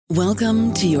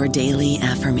Welcome to your daily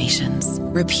affirmations.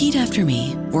 Repeat after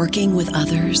me. Working with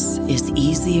others is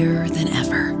easier than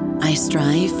ever. I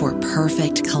strive for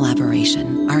perfect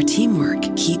collaboration. Our teamwork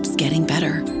keeps getting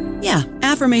better. Yeah,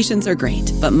 affirmations are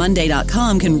great, but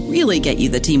Monday.com can really get you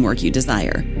the teamwork you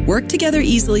desire. Work together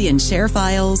easily and share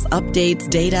files, updates,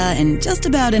 data, and just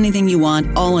about anything you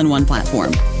want all in one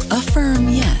platform. Affirm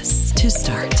yes to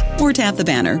start, or tap the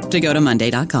banner to go to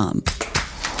Monday.com.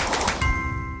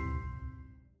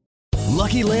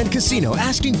 Lucky Land Casino,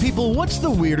 asking people, what's the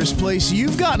weirdest place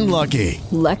you've gotten lucky?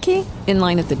 Lucky? In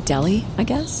line at the deli, I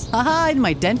guess? Aha, in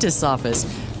my dentist's office.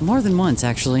 More than once,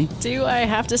 actually. Do I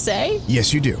have to say?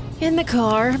 Yes, you do. In the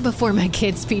car before my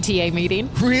kids' PTA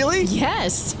meeting. Really?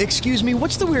 Yes. Excuse me,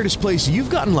 what's the weirdest place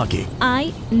you've gotten lucky?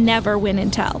 I never win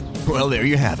and tell. Well, there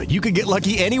you have it. You can get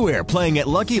lucky anywhere, playing at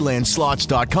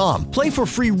LuckyLandSlots.com. Play for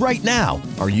free right now.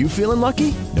 Are you feeling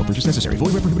lucky? No purchase necessary.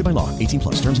 Void where prohibited by law. 18+.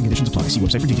 Terms and conditions apply. See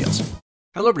website for details.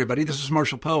 Hello, everybody. This is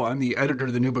Marshall Poe. I'm the editor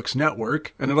of the New Books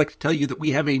Network, and I'd like to tell you that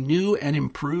we have a new and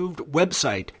improved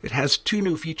website. It has 2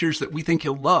 new features that we think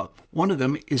you'll love. One of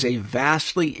them is a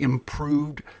vastly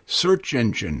improved search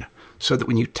engine, so that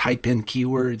when you type in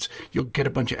keywords, you'll get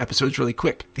a bunch of episodes really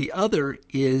quick. The other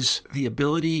is the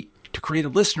ability to create a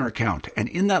listener account. And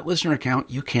in that listener account,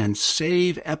 you can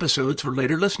save episodes for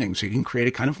later listening. So you can create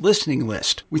a kind of listening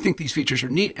list. We think these features are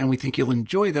neat, and we think you'll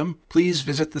enjoy them. Please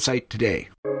visit the site today.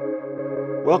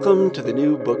 Welcome to the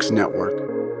New Books Network.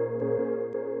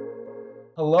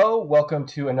 Hello, welcome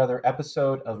to another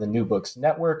episode of the New Books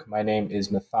Network. My name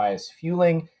is Matthias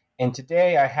Fueling, and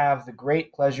today I have the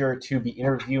great pleasure to be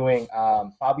interviewing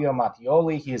Fabio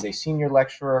Mattioli. He is a senior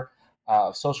lecturer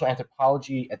of social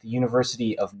anthropology at the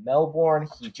University of Melbourne.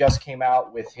 He just came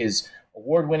out with his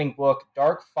award-winning book,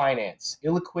 Dark Finance: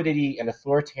 Illiquidity and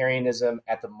Authoritarianism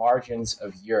at the Margins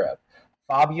of Europe.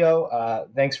 Fabio,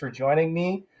 thanks for joining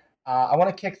me. I want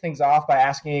to kick things off by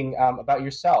asking about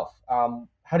yourself.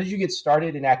 How did you get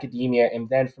started in academia? And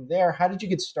then from there, how did you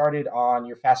get started on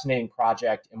your fascinating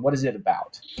project, and what is it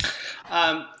about?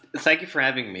 Thank you for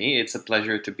having me. It's a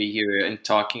pleasure to be here and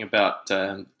talking about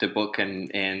the book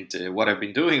and what I've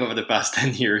been doing over the past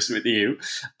 10 years with you.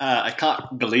 I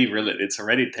can't believe really it's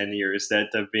already 10 years that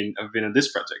I've been on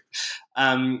this project.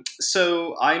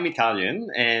 So I'm Italian,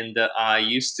 and I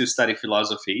used to study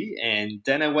philosophy, and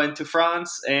then I went to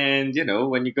France, and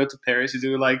when you go to Paris, you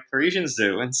do like Parisians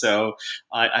do. And so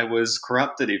I was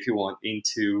corrupted, if you want,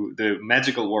 into the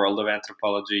magical world of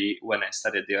anthropology when I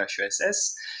studied the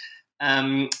HESS.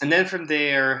 And then from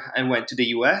there, I went to the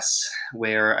US,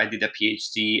 where I did a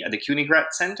PhD at the CUNY Grad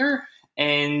Center.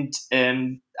 And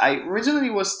I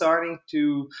originally was starting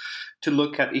to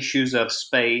look at issues of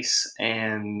space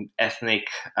and ethnic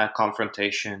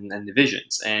confrontation and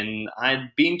divisions. And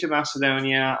I'd been to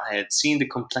Macedonia. I had seen the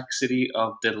complexity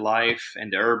of the life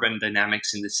and the urban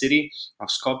dynamics in the city of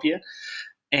Skopje.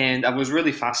 And I was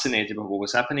really fascinated by what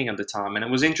was happening at the time. And I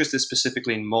was interested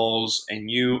specifically in malls and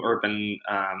new urban,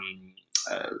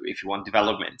 if you want,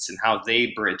 developments and how they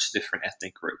bridge different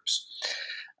ethnic groups.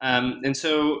 And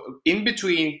so in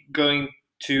between going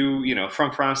to,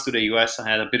 from France to the US, I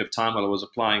had a bit of time while I was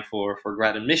applying for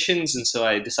grad admissions. And so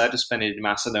I decided to spend it in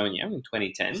Macedonia in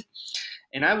 2010.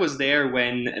 And I was there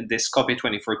when the Skopje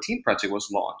 2014 project was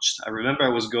launched. I remember I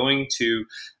was going to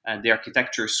the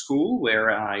architecture school where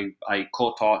I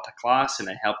co-taught a class, and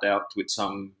I helped out with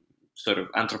some sort of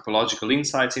anthropological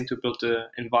insights into built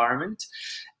environment.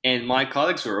 And my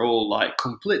colleagues were all like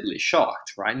completely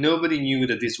shocked, right? Nobody knew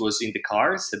that this was in the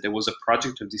cards, that there was a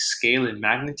project of this scale and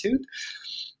magnitude.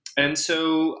 And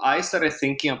so I started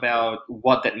thinking about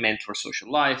what that meant for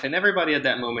social life. And everybody at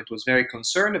that moment was very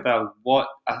concerned about what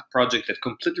a project that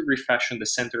completely refashioned the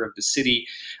center of the city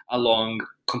along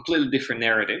completely different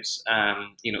narratives,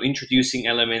 introducing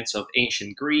elements of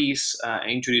ancient Greece,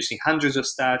 introducing hundreds of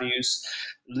statues,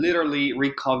 literally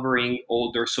recovering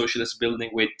older socialist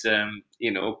building with,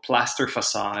 plaster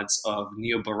facades of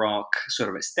neo-Baroque sort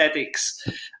of aesthetics.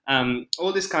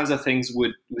 All these kinds of things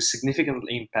would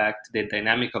significantly impact the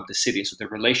dynamic of the city. So the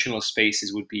relational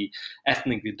spaces would be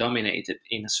ethnically dominated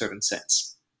in a certain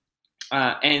sense.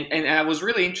 And I was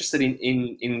really interested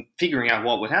in figuring out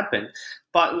what would happen.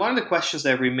 But one of the questions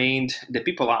that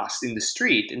people asked in the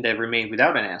street and that remained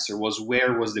without an answer was,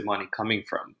 where was the money coming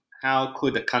from? How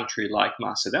could a country like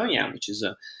Macedonia, which is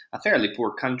a fairly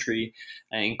poor country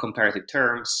in comparative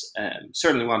terms,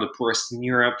 certainly one of the poorest in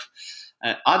Europe,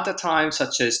 at the time,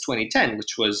 such as 2010,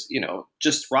 which was,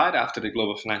 just right after the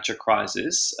global financial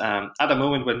crisis, at a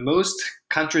moment when most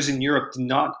countries in Europe did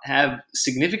not have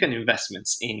significant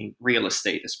investments in real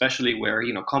estate, especially where,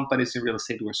 companies in real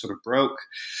estate were sort of broke,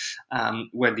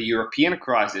 where the European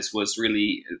crisis was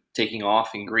really taking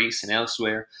off in Greece and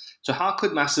elsewhere. So how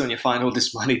could Macedonia find all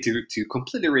this money to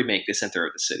completely remake the center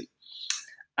of the city?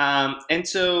 And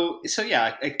so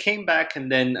yeah, I came back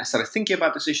and then I started thinking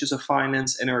about these issues of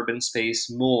finance and urban space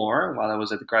more while I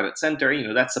was at the Graduate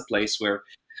Center. That's a place where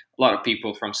a lot of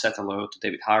people, from Setelo to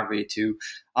David Harvey to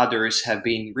others, have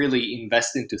been really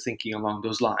invested into thinking along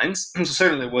those lines. So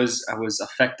certainly I was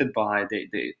affected by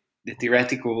the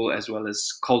theoretical as well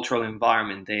as cultural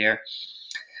environment there.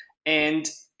 And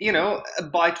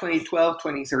by 2012,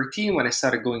 2013, when I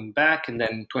started going back, and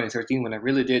then 2013, when I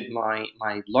really did my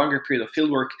longer period of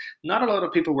fieldwork, not a lot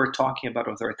of people were talking about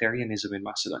authoritarianism in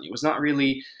Macedonia. It was not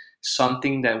really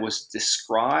something that was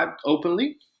described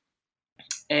openly.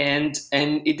 And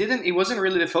it wasn't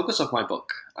really the focus of my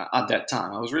book at that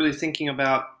time. I was really thinking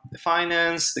about the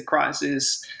finance, the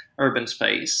crisis, urban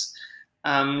space.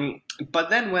 But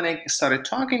then when I started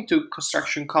talking to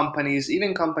construction companies,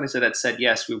 even companies that had said,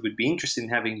 yes, we would be interested in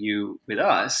having you with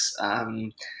us,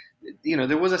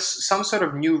 there was some sort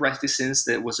of new reticence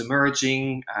that was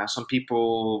emerging. Some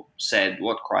people said,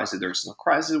 what crisis? There's no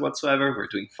crisis whatsoever. We're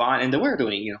doing fine. And they were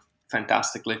doing,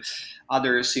 fantastically.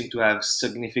 Others seem to have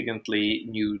significantly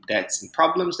new debts and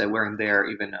problems that weren't there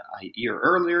even a year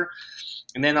earlier.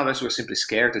 And then others were simply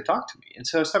scared to talk to me. And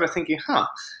so I started thinking,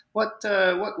 what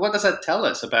does that tell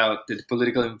us about the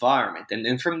political environment?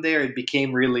 And from there, it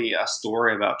became really a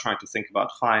story about trying to think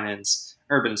about finance,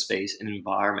 urban space, and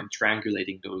environment,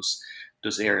 triangulating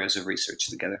those areas of research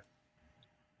together.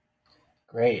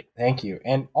 Great, thank you.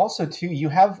 And also, too, you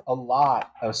have a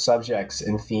lot of subjects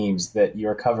and themes that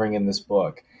you're covering in this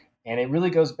book. And it really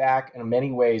goes back in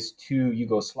many ways to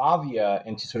Yugoslavia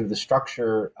and to sort of the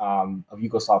structure of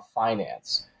Yugoslav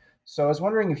finance. So I was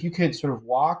wondering if you could sort of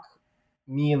walk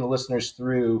me and the listeners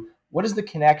through what is the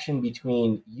connection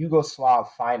between Yugoslav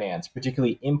finance,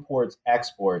 particularly imports,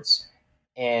 exports,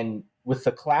 and with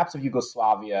the collapse of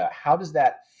Yugoslavia, how does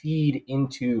that feed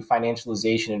into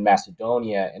financialization in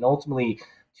Macedonia and ultimately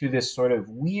to this sort of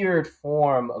weird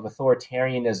form of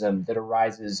authoritarianism that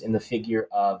arises in the figure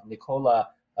of Nikola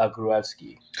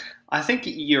Gruevski? I think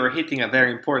you're hitting a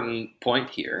very important point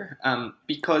here,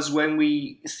 because when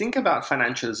we think about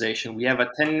financialization, we have a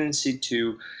tendency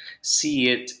to see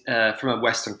it from a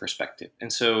Western perspective.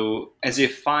 And so as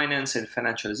if finance and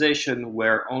financialization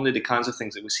were only the kinds of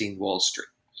things that we see in Wall Street.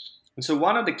 And so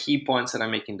one of the key points that I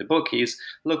make in the book is,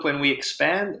 look, when we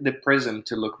expand the prism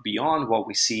to look beyond what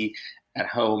we see at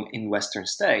home in Western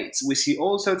states, we see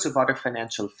all sorts of other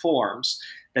financial forms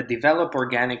that develop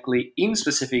organically in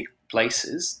specific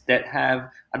places that have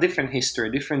a different history,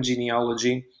 a different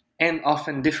genealogy, and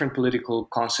often different political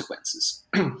consequences.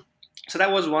 So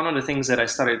that was one of the things that I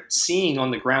started seeing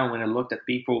on the ground when I looked at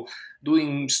people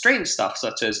doing strange stuff,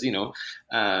 such as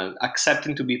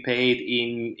accepting to be paid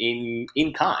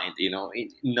in kind,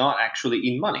 not actually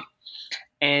in money.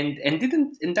 And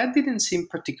that didn't seem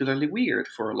particularly weird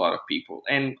for a lot of people.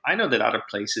 And I know that other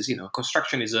places,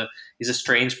 construction is a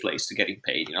strange place to getting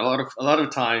paid. A lot of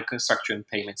time, construction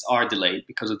payments are delayed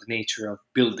because of the nature of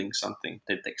building something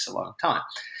that takes a long time.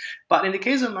 But in the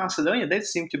case of Macedonia, that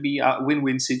seemed to be a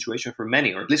win-win situation for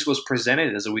many, or at least was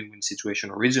presented as a win-win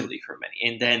situation originally for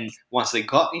many. And then once they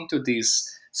got into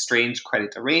these strange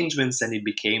credit arrangements, then it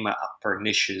became a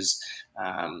pernicious,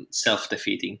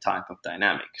 self-defeating type of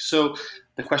dynamic. So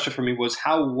the question for me was,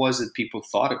 how was it people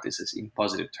thought of this as in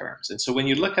positive terms? And so when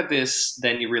you look at this,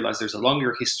 then you realize there's a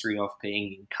longer history of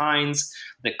paying in kinds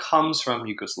that comes from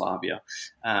Yugoslavia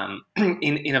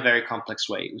in a very complex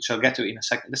way, which I'll get to in a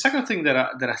second. The second thing that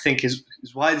I think is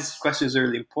why this question is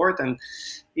really important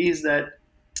is that,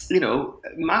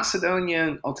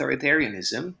 Macedonian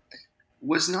authoritarianism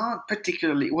was not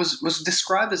particularly, was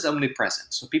described as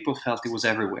omnipresent. So people felt it was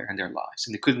everywhere in their lives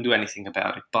and they couldn't do anything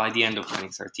about it by the end of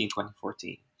 2013,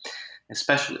 2014,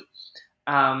 especially.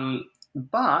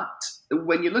 But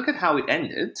when you look at how it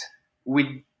ended,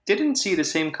 we didn't see the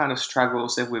same kind of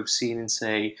struggles that we've seen in,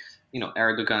 say,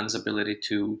 Erdogan's ability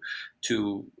to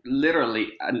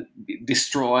literally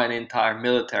destroy an entire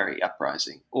military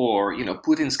uprising, or,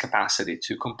 Putin's capacity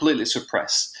to completely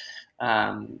suppress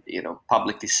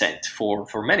public dissent for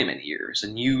many, many years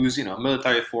and use,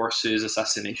 military forces,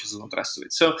 assassinations, and all the rest of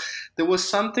it. So there was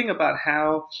something about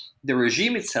how the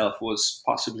regime itself was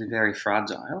possibly very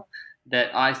fragile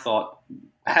that I thought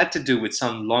had to do with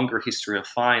some longer history of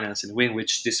finance and the way in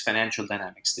which these financial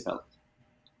dynamics developed.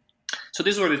 So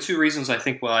these were the two reasons I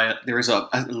think why there is a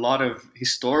lot of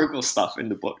historical stuff in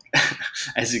the book,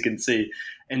 as you can see,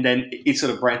 and then it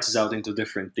sort of branches out into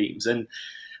different themes. And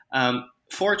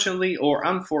fortunately or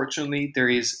unfortunately, there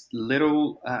is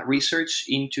little research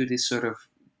into this sort of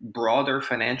broader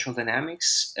financial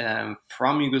dynamics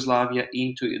from Yugoslavia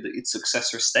into its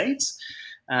successor states.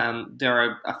 There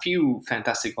are a few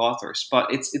fantastic authors, but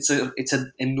it's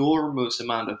an enormous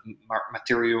amount of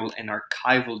material and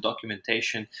archival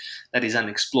documentation that is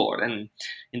unexplored. And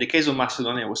in the case of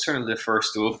Macedonia, I was certainly the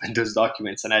first to open those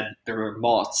documents, and there were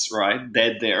moths, right,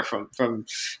 dead there from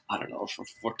I don't know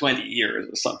for 20 years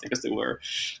or something, because they were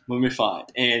mummified.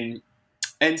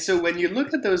 And so when you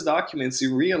look at those documents,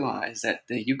 you realize that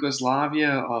the Yugoslavia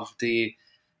of the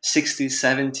 60s,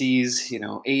 70s,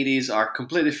 80s are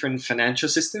completely different financial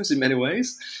systems in many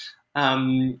ways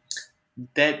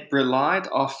that relied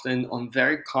often on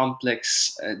very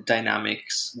complex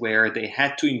dynamics where they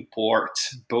had to import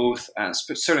both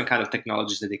certain kind of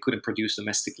technologies that they couldn't produce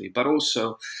domestically, but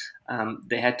also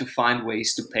they had to find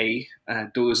ways to pay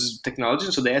those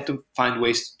technologies. So they had to find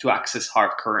ways to access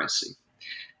hard currency.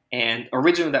 And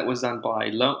originally that was done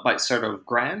by sort of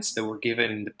grants that were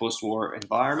given in the post-war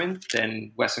environment.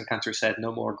 Then Western countries said,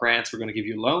 no more grants, we're going to give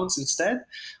you loans instead,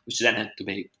 which then had to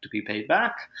be paid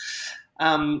back.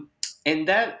 And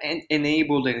that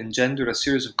enabled and engendered a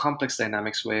series of complex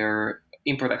dynamics where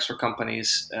import-export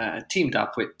companies teamed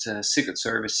up with secret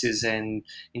services and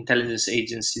intelligence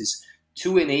agencies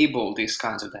to enable these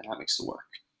kinds of dynamics to work.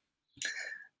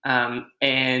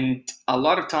 And a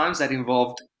lot of times that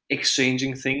involved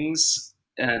exchanging things,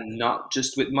 not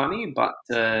just with money, but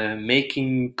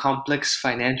making complex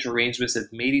financial arrangements that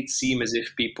made it seem as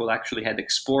if people actually had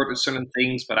exported certain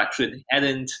things, but actually they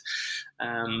hadn't,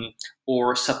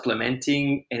 or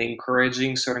supplementing and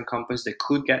encouraging certain companies that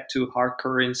could get to hard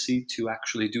currency to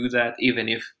actually do that, even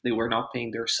if they were not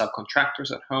paying their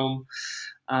subcontractors at home.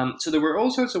 So there were all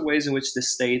sorts of ways in which the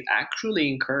state actually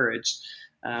encouraged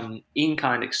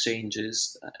in-kind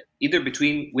exchanges, either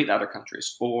with other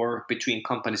countries or between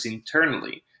companies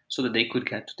internally, so that they could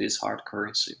get to this hard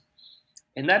currency.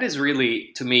 And that is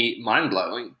really, to me,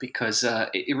 mind-blowing, because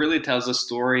it really tells a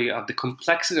story of the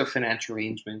complexity of financial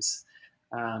arrangements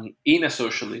in a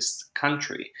socialist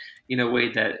country in a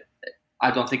way that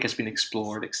I don't think has been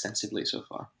explored extensively so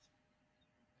far.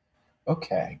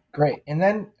 Okay, great. And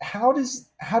then how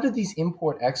do these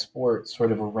import-export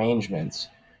sort of arrangements,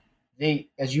 they,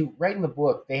 as you write in the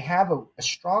book, they have a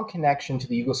strong connection to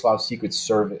the Yugoslav Secret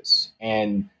Service,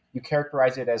 and you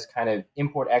characterize it as kind of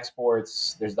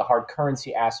import-exports. There's the hard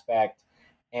currency aspect,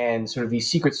 and sort of these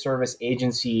Secret Service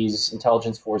agencies,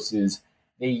 intelligence forces,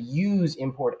 they use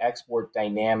import-export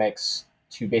dynamics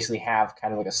to basically have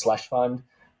kind of like a slush fund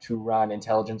to run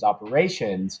intelligence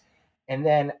operations. And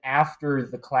then after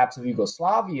the collapse of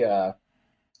Yugoslavia,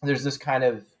 there's this kind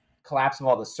of collapse of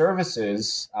all the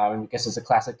services. I guess it's a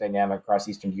classic dynamic across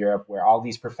Eastern Europe where all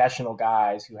these professional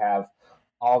guys who have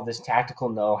all of this tactical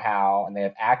know-how and they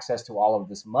have access to all of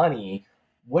this money,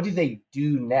 what do they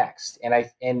do next?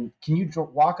 And can you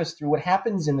walk us through what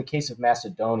happens in the case of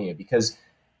Macedonia? Because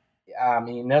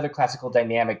another classical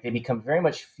dynamic, they become very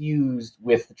much fused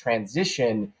with the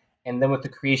transition and then with the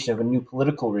creation of a new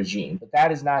political regime. But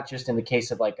that is not just in the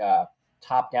case of like a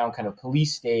top-down kind of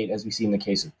police state, as we see in the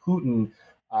case of Putin,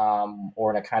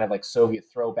 or in a kind of like Soviet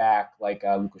throwback like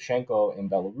Lukashenko in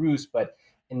Belarus. But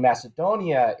in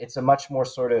Macedonia, it's a much more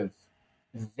sort of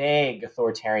vague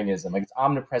authoritarianism. Like it's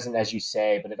omnipresent, as you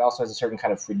say, but it also has a certain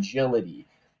kind of fragility.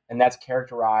 And that's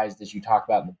characterized, as you talk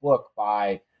about in the book,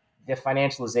 by the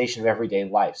financialization of everyday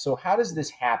life. So how does this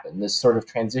happen, this sort of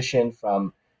transition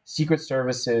from secret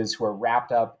services who are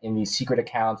wrapped up in these secret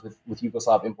accounts with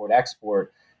Yugoslav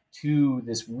import-export to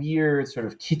this weird sort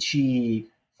of kitschy,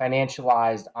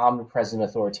 financialized, omnipresent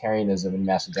authoritarianism in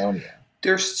Macedonia?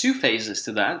 There's two phases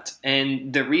to that.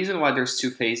 And the reason why there's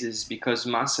two phases is because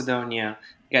Macedonia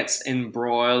gets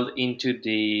embroiled into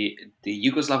the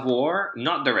Yugoslav war,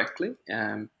 not directly,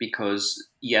 because,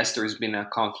 yes, there's been a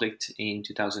conflict in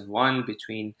 2001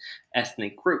 between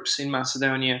ethnic groups in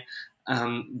Macedonia,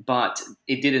 but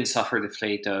it didn't suffer the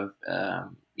fate of,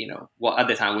 what at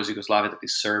the time was Yugoslavia, that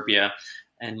is Serbia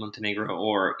and Montenegro,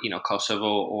 or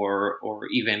Kosovo, or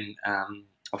even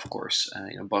of course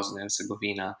Bosnia and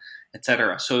Herzegovina,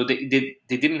 etc. So they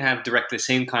didn't have directly the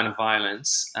same kind of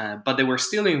violence, but they were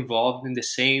still involved in the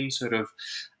same sort of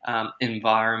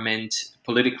environment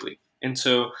politically. And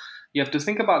so you have to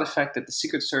think about the fact that the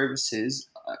secret services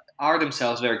are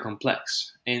themselves very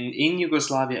complex. And in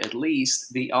Yugoslavia, at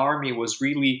least, the army was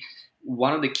really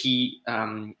one of the key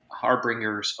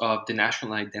harbingers of the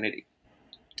national identity.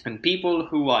 And people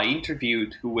who I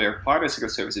interviewed who were part of the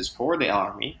secret services for the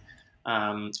army,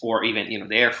 or even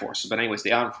the Air Force, but anyways,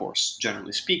 the armed force,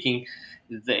 generally speaking,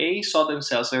 they saw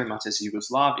themselves very much as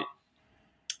Yugoslavia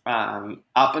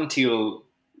up until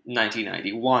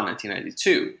 1991,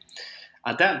 1992.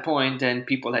 At that point, then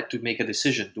people had to make a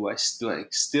decision: do I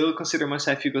still consider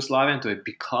myself Yugoslavian? Do I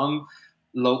become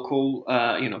local,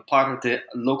 part of the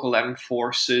local armed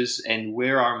forces? And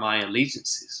where are my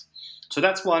allegiances? So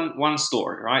that's one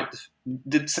story, right?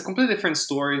 It's a completely different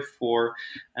story for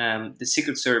the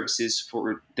secret services.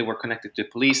 They were connected to the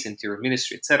police, interior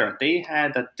ministry, etc. They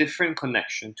had a different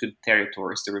connection to the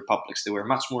territories, the republics. They were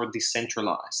much more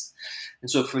decentralized, and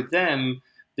so for them,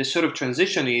 the sort of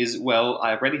transition is, well,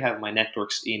 I already have my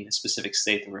networks in a specific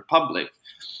state and republic.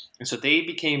 And so they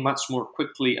became much more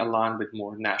quickly aligned with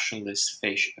more nationalist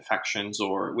factions,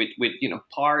 or with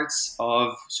parts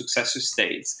of successor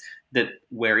states that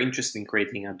were interested in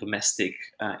creating a domestic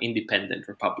independent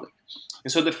republic.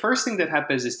 And so the first thing that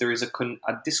happens is there is a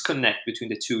disconnect between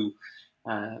the two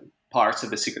parts of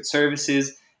the secret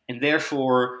services. And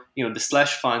therefore, the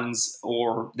slush funds,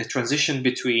 or the transition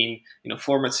between,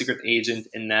 former secret agent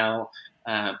and now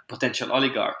potential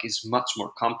oligarch, is much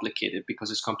more complicated,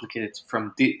 because it's complicated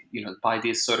from by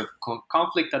this sort of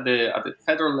conflict at the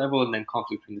federal level, and then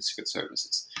conflict in the secret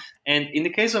services. And in the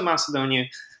case of Macedonia,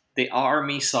 the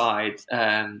army side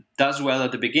does well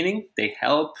at the beginning. They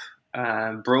help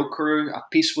broker a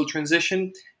peaceful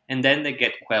transition, and then they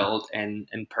get quelled and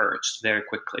purged very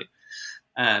quickly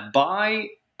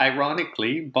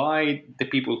ironically, by the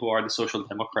people who are the social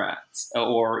democrats,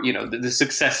 or the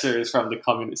successors from the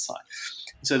communist side.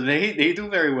 So they do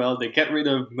very well. They get rid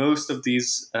of most of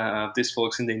these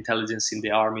folks in the intelligence, in the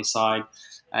army side.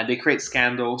 They create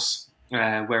scandals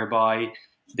whereby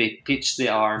they pitch the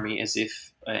army as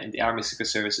if, and the army secret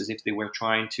service, as if they were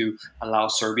trying to allow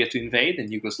Serbia to invade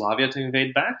and Yugoslavia to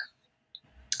invade back.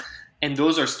 And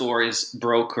those are stories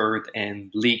brokered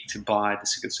and leaked by the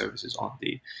secret services on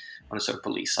the sort of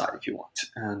police side, if you want,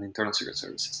 and internal secret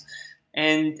services.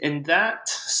 And that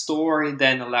story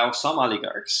then allows some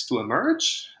oligarchs to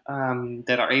emerge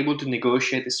that are able to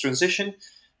negotiate this transition,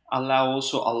 allow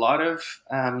also a lot of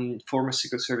former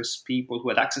secret service people who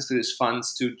had access to these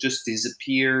funds to just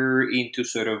disappear into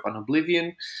sort of an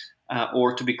oblivion,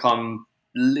 or to become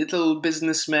little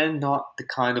businessmen, not the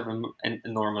kind of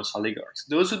enormous oligarchs.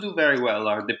 Those who do very well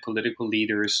are the political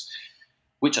leaders,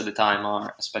 which at the time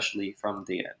are especially from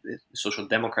the social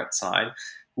democrat side,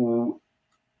 who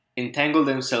entangle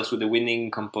themselves with the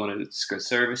winning component of the secret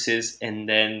services, and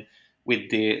then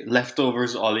with the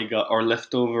leftovers or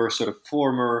leftover sort of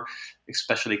former,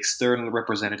 especially external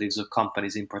representatives of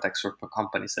companies, import-export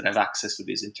companies that have access to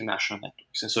these international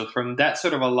networks. And so from that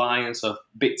sort of alliance of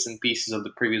bits and pieces of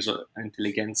the previous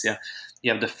intelligentsia,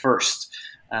 you have the first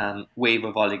wave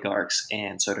of oligarchs,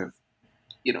 and sort of,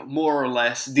 more or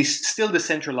less still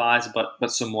decentralized,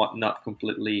 but somewhat not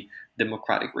completely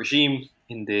democratic regime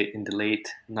in the late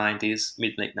 90s,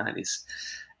 mid-late 90s.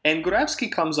 And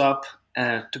Gruevski comes up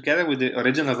together with the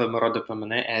origin of Emerode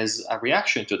Plamene as a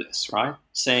reaction to this, right?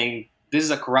 Saying this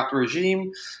is a corrupt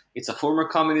regime, it's a former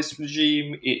communist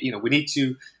regime. We need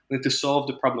to solve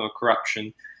the problem of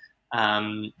corruption,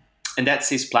 and that's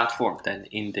his platform. Then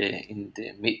in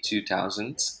the mid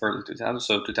 2000s, early 2000s,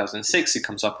 so 2006, he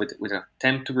comes up with an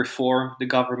attempt to reform the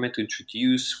government, to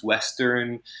introduce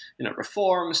Western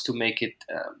reforms to make it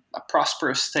a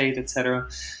prosperous state, etc.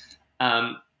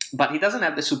 But he doesn't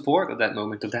have the support at that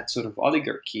moment of that sort of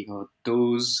oligarchy, or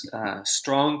those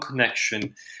strong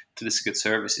connection to the secret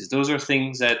services. Those are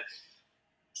things that,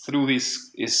 through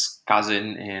his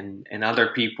cousin and other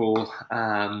people,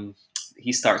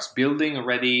 he starts building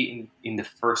already in the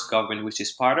first government, which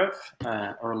he's part of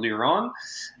earlier on.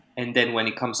 And then when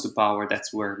he comes to power,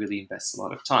 that's where he really invests a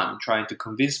lot of time, trying to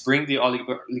bring the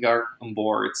oligarch on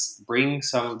board, bring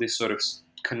some of these sort of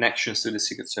connections to the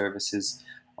secret services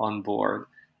on board.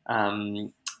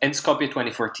 And Skopje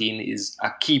 2014 is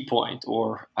a key point,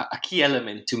 or a key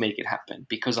element to make it happen,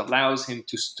 because it allows him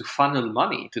to funnel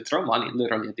money, to throw money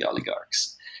literally at the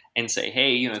oligarchs and say,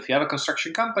 hey, if you have a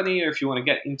construction company, or if you want to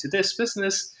get into this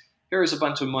business, here's a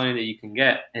bunch of money that you can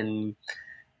get. And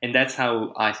that's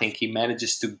how I think he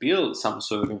manages to build some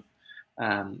sort of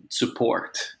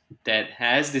support that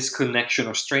has this connection,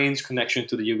 or strange connection,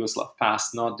 to the Yugoslav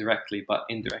past, not directly but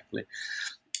indirectly.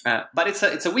 But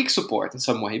it's a weak support in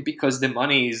some way, because the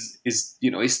money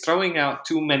is throwing out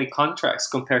too many contracts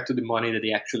compared to the money that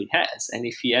he actually has. And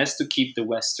if he has to keep the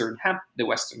Western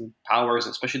powers,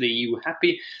 especially the EU,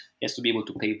 happy, he has to be able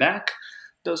to pay back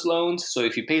those loans. So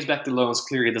if he pays back the loans,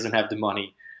 clearly he doesn't have the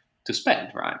money to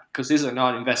spend, right? Because these are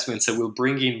not investments that will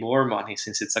bring in more money,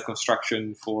 since it's a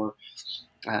construction for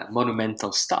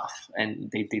monumental stuff,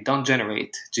 and they don't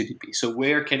generate GDP. So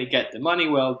where can he get the money?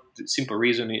 Well, the simple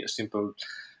reasoning,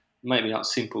 maybe not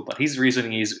simple, but his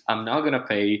reasoning is, I'm not going to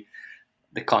pay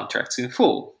the contracts in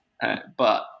full.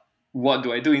 But what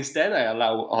do I do instead? I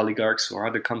allow oligarchs or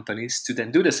other companies to then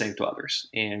do the same to others,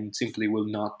 and simply will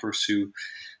not pursue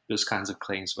those kinds of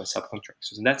claims by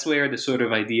subcontractors. And that's where the sort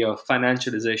of idea of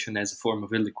financialization as a form of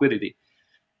illiquidity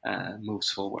moves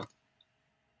forward.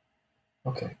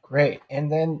 Okay, great.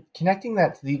 And then connecting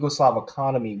that to the Yugoslav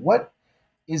economy, what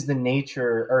is the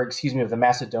nature, or excuse me, of the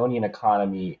Macedonian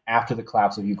economy after the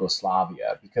collapse of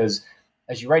Yugoslavia? Because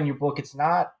as you write in your book,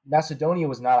 Macedonia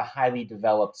was not a highly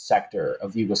developed sector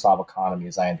of the Yugoslav economy,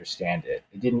 as I understand it.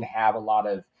 It didn't have a lot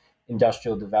of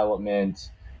industrial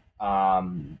development,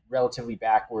 relatively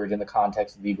backward in the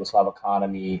context of the Yugoslav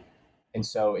economy. And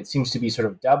so it seems to be sort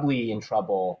of doubly in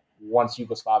trouble once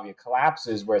Yugoslavia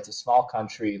collapses, where it's a small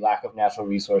country, lack of natural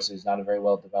resources, not a very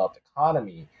well-developed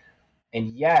economy.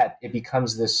 And yet it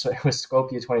becomes this, with Skopje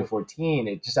 2014,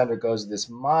 it just undergoes this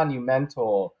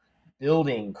monumental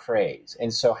building craze.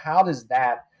 And so how does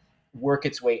that work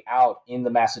its way out in the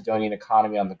Macedonian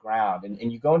economy on the ground?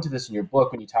 And you go into this in your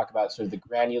book when you talk about sort of the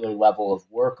granular level of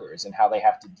workers and how they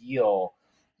have to deal,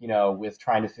 with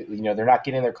trying to, they're not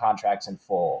getting their contracts in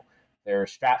full. They're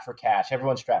strapped for cash.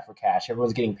 Everyone's strapped for cash.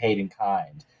 Everyone's getting paid in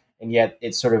kind. And yet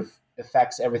it sort of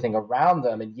affects everything around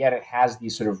them. And yet it has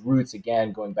these sort of roots,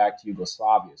 again, going back to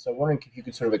Yugoslavia. So I'm wondering if you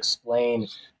could sort of explain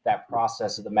that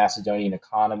process of the Macedonian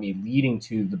economy leading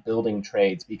to the building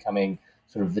trades becoming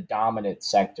sort of the dominant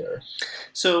sector.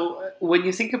 So when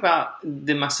you think about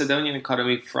the Macedonian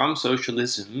economy from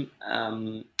socialism,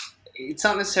 it's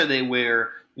not necessarily where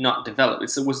not developed.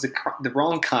 It was the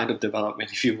wrong kind of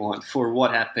development, if you want, for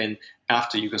what happened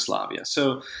after Yugoslavia.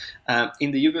 So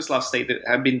in the Yugoslav state, there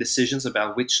have been decisions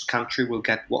about which country will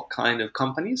get what kind of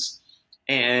companies.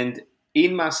 And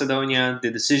in Macedonia, the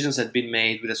decisions had been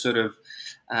made with a sort of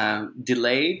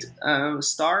delayed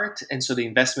start. And so the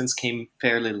investments came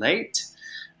fairly late.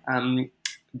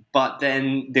 But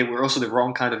then they were also the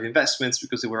wrong kind of investments,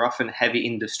 because they were often heavy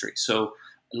industry. So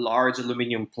large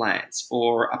aluminum plants,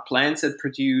 or plants that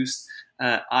produced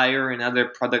iron and other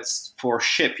products for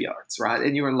shipyards, right?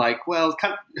 And you were like, well,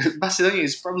 Macedonia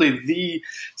is probably the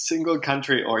single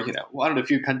country, or one of the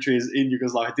few countries in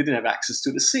Yugoslavia didn't have access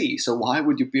to the sea. So why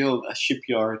would you build a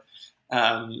shipyard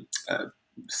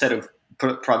set of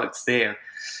products there?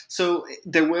 So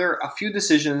there were a few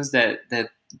decisions that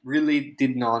really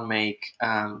did not make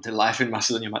the life in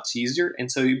Macedonia much easier. And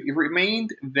so it remained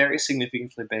very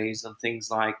significantly based on things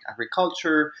like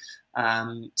agriculture,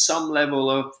 some level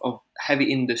of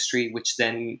heavy industry, which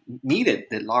then needed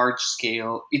the large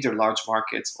scale, either large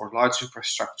markets or large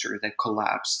infrastructure that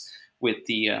collapsed with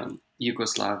the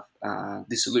Yugoslav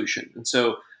dissolution. And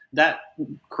so that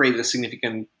created a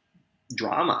significant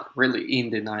drama, really, in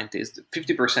the 90s.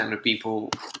 50% of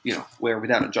people, were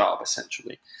without a job,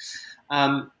 essentially.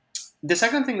 The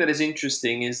second thing that is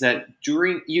interesting is that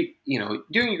during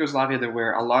Yugoslavia, there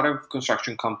were a lot of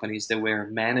construction companies that were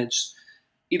managed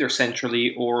either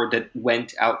centrally or that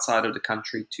went outside of the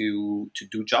country to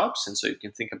do jobs. And so you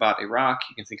can think about Iraq,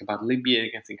 you can think about Libya,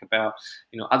 you can think about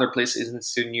other places in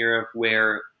Eastern Europe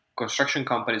where construction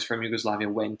companies from Yugoslavia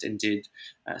went and did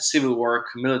civil work,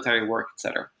 military work,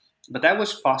 etc. But that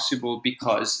was possible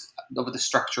because of the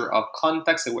structure of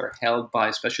contacts that were held by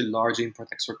especially large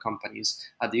import-export companies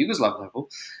at the Yugoslav level,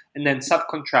 and then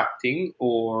subcontracting,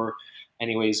 or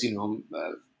anyways,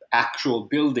 actual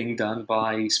building done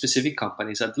by specific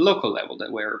companies at the local level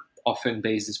that were often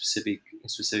based in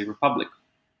specific republic.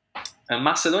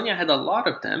 Macedonia had a lot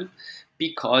of them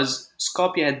because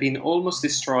Skopje had been almost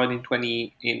destroyed in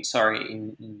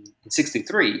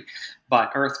 63 by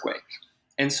earthquake.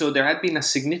 And so there had been a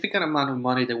significant amount of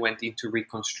money that went into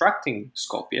reconstructing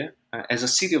Skopje as a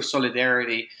city of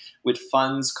solidarity, with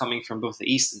funds coming from both the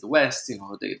East and the West.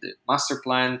 The master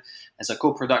plan as a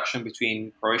co-production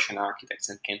between Croatian architects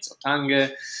and Kenzo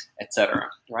Tange, etc.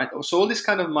 Right? So all this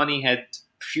kind of money had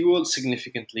fueled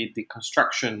significantly the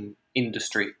construction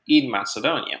industry in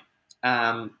Macedonia.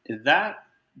 That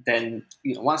then,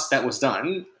 once that was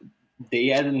done, they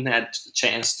hadn't had a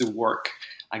chance to work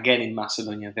again in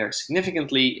Macedonia very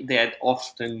significantly. They had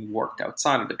often worked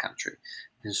outside of the country,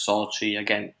 in Sochi,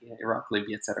 again, Iraq,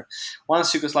 Libya, etc.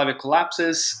 Once Yugoslavia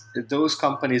collapses, those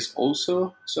companies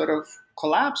also sort of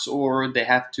collapse, or they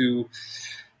have to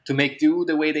to make do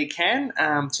the way they can.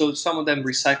 So some of them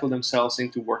recycle themselves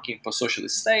into working for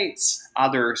socialist states.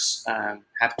 Others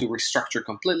have to restructure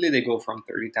completely. They go from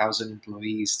 30,000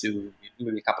 employees to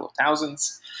maybe a couple of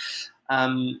thousands.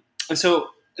 And so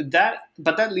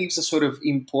that leaves a sort of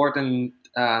important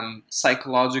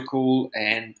psychological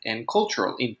and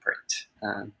cultural imprint,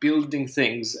 building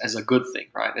things as a good thing,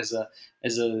 right? As a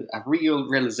real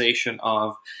realization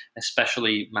of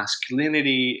especially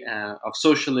masculinity, of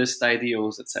socialist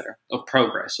ideals, etc., of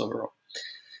progress overall.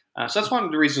 So that's one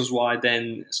of the reasons why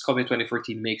then Skopje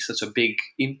 2014 makes such a big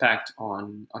impact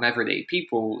on everyday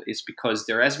people, is because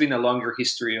there has been a longer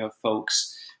history of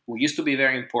folks who used to be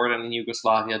very important in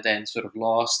Yugoslavia, then sort of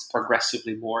lost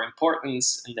progressively more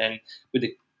importance, and then with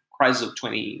the crisis of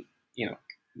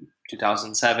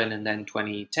 2007 and then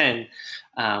 2010,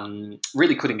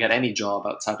 really couldn't get any job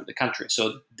outside of the country.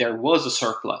 So there was a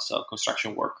surplus of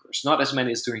construction workers, not as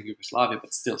many as during Yugoslavia,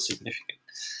 but still significant.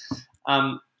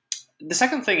 The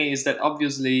second thing is that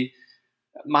obviously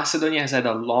Macedonia has had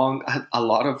a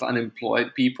lot of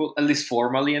unemployed people, at least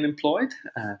formally unemployed.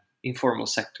 Informal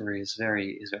sector is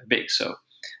very big. So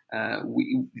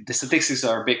the statistics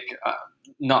are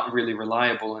not really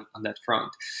reliable on that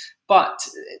front. But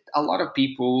a lot of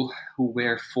people who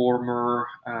were former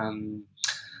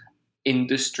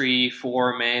industry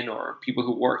foremen or people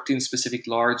who worked in specific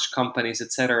large companies,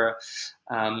 etc.,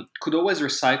 could always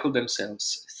recycle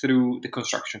themselves through the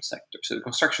construction sector. So the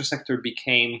construction sector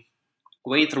became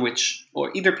way through which,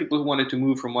 or either people who wanted to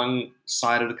move from one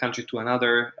side of the country to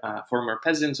another, former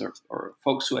peasants or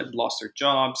folks who had lost their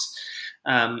jobs,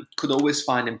 could always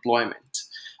find employment.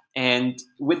 And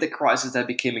with the crisis, that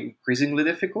became increasingly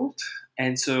difficult.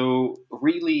 And so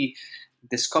really,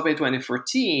 the Skopje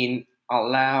 2014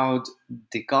 allowed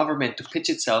the government to pitch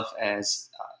itself as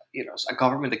a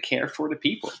government that cared for the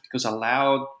people, because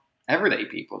allowed everyday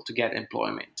people to get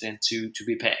employment and to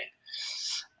be paid.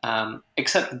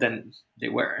 Except then they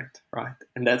weren't, right?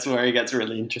 And that's where it gets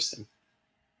really interesting.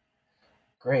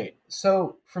 Great.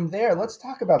 So from there, let's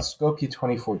talk about Skopje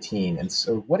 2014. And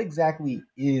so what exactly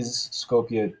is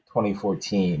Skopje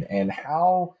 2014, and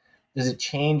how does it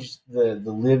change the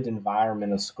lived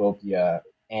environment of Skopje,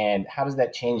 and how does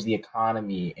that change the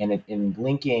economy, and in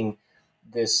linking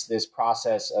this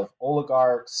process of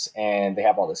oligarchs, and they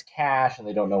have all this cash and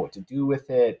they don't know what to do with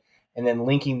it, and then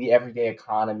linking the everyday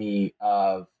economy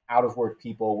of out-of-work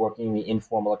people working in the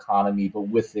informal economy, but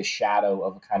with the shadow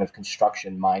of a kind of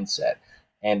construction mindset?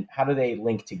 And how do they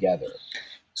link together?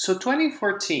 So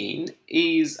 2014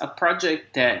 is a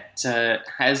project that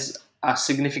has a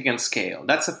significant scale.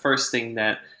 That's the first thing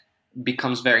that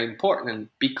becomes very important,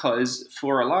 because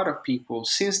for a lot of people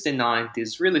since the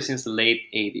 90s, really since the late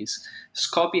 80s,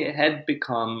 Skopje had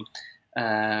become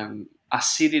a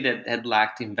city that had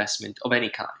lacked investment of any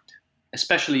kind,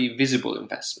 especially visible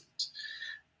investment.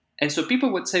 And so people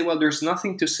would say, well, there's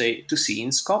nothing to see in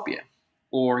Skopje,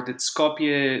 or that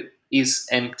Skopje is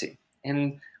empty.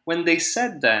 And when they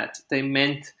said that, they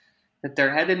meant that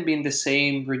there hadn't been the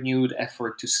same renewed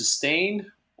effort to sustain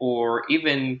or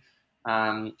even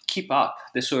keep up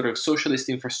the sort of socialist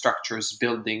infrastructures,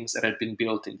 buildings that had been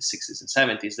built in the 60s and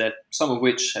 70s, that some of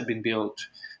which had been built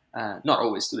not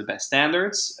always to the best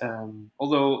standards,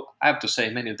 although I have to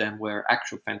say many of them were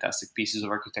actual fantastic pieces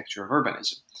of architecture of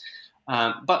urbanism.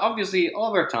 But obviously,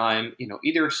 over time,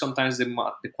 either sometimes the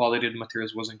quality of the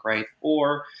materials wasn't great,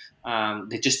 or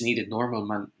they just needed normal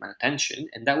manutention,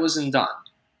 and that wasn't done.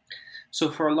 So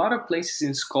for a lot of places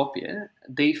in Skopje,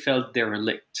 they felt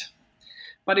derelict.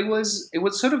 But it was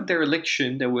sort of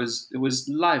dereliction that was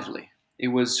lively. It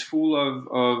was full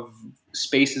of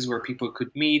spaces where people could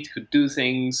meet, could do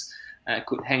things,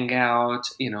 could hang out,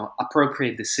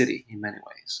 appropriate the city in many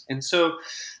ways. And so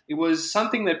it was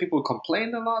something that people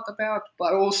complained a lot about,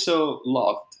 but also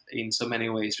loved in so many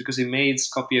ways, because it made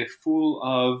Skopje full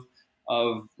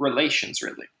of relations,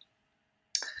 really.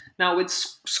 Now, with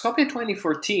Skopje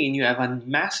 2014, you have a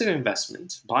massive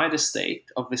investment by the state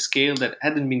of the scale that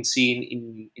hadn't been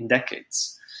seen in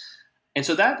decades. And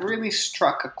so that really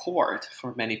struck a chord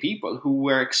for many people who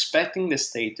were expecting the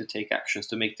state to take actions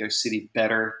to make their city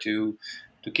better, to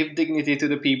give dignity to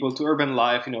the people, to urban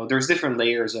life. There's different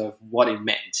layers of what it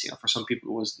meant. For some people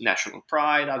it was national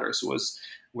pride, others was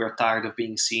we're tired of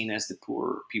being seen as the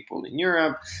poor people in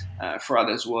Europe. For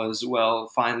others was,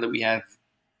 well, finally we have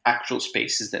actual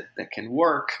spaces that can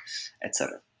work,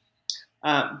 etc.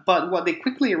 But what they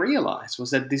quickly realized was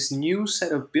that this new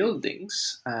set of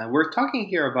buildings, we're talking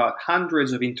here about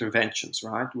hundreds of interventions,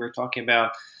 right? We're talking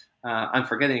about, I'm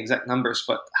forgetting exact numbers,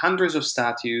 but hundreds of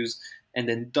statues, and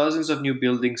then dozens of new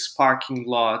buildings, parking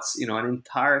lots, an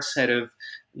entire set of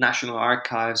National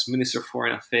Archives, Minister of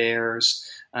Foreign Affairs,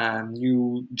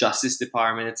 new Justice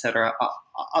Department, etc.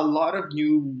 A lot of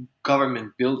new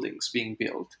government buildings being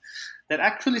built that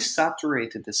actually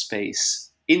saturated the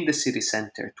space in the city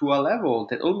center to a level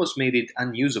that almost made it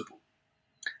unusable.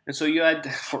 And so you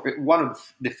had, one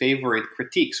of the favorite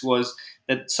critiques was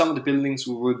that some of the buildings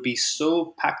would be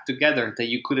so packed together that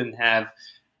you couldn't have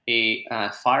a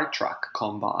fire truck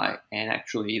come by and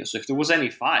actually, so if there was any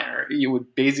fire, you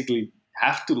would basically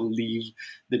have to leave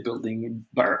the building and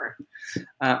burn.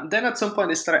 Then at some point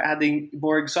they started adding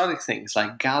more exotic things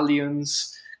like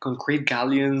galleons, concrete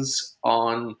galleons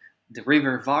on the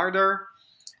River Vardar.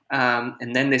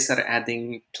 And then they started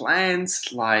adding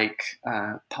plants like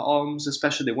palms,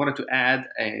 especially. They wanted to add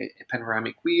a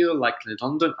panoramic wheel like the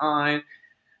London Eye.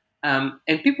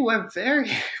 And people were very,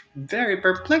 very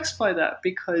perplexed by that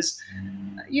because,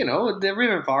 the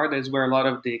River Vardar is where a lot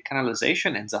of the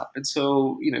canalization ends up. And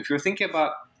so, if you're thinking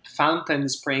about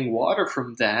fountains spraying water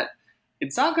from that,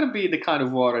 it's not going to be the kind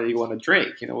of water you want to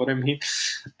drink, you know what I mean?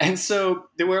 And so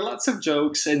there were lots of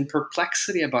jokes and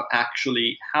perplexity about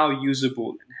actually how usable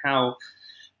and how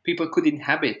people could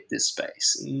inhabit this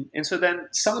space. And so then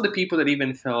some of the people that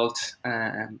even felt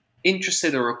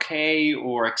interested or okay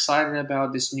or excited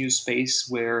about this new space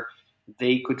where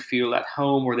they could feel at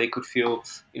home or they could feel,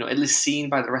 at least seen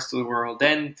by the rest of the world.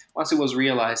 Then once it was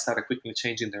realized, started quickly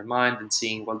changing their mind and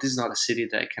seeing, well, this is not a city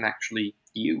that I can actually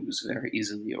use very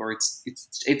easily, or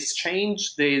it's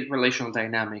changed the relational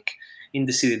dynamic in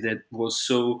the city that was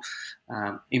so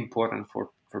important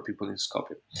for people in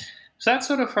Skopje. So that's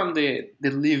sort of from the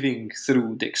living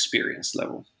through the experience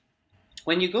level.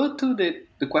 When you go to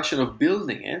the question of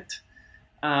building it,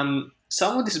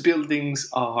 some of these buildings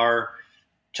are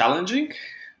challenging.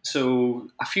 So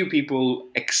a few people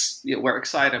were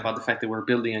excited about the fact that we're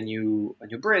building a new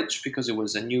bridge because it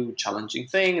was a new challenging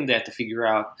thing and they had to figure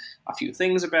out a few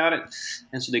things about it,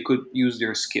 and so they could use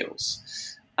their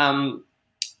skills.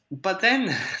 But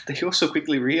then they also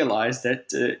quickly realized that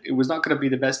it was not going to be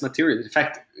the best material. In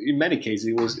fact, in many cases,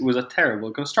 it was a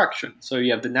terrible construction. So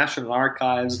you have the National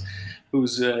Archives,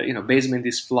 whose basement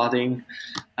is flooding.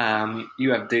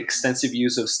 You have the extensive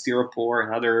use of styropor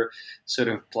and other sort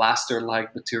of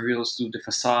plaster-like materials to the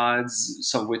facades,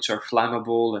 some of which are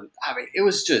flammable. And I mean, it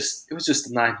was just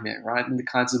a nightmare, right? And the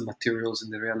kinds of materials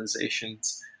and the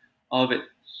realizations of it.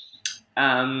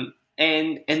 And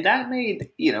that made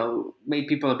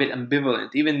people a bit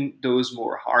ambivalent, even those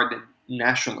more hardened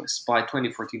nationalists. By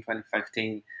 2014,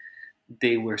 2015,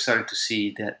 they were starting to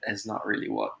see that as not really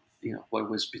what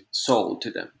was being sold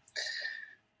to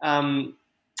them.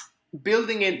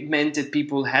 Building it meant that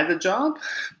people had a job,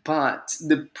 but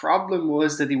the problem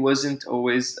was that it wasn't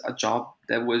always a job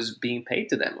that was being paid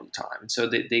to them on time. So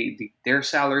their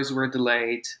salaries were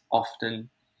delayed often.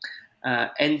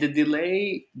 And the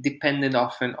delay depended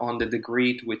often on the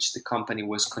degree to which the company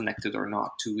was connected or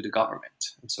not to the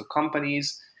government. And so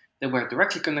companies that were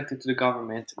directly connected to the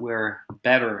government were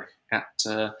better at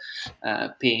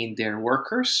paying their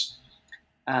workers.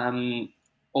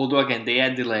 Although, again, they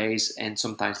had delays and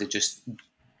sometimes they just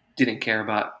didn't care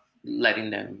about letting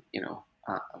them,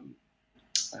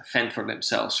 fend for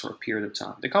themselves for a period of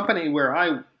time. The company where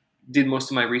I did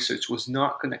most of my research was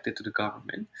not connected to the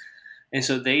government. And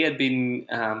so they had been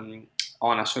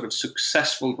on a sort of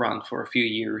successful run for a few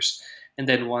years. And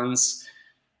then once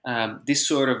this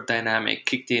sort of dynamic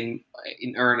kicked in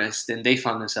earnest, then they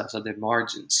found themselves at the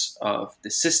margins of the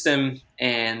system,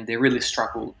 and they really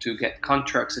struggled to get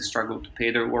contracts. They struggled to pay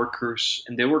their workers,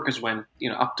 and their workers went,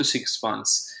 up to 6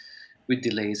 months with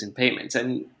delays in payments.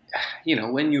 And,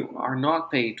 when you are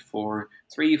not paid for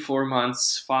 3, 4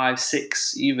 months, 5,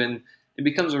 6, even, it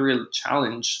becomes a real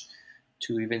challenge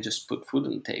to even just put food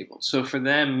on the table. So for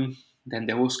them, then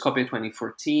the whole Skopje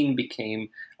 2014 became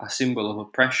a symbol of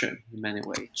oppression in many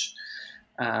ways.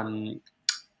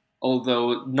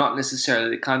 Although not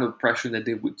necessarily the kind of oppression that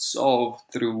they would solve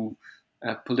through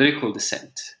political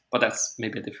dissent. But that's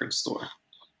maybe a different story.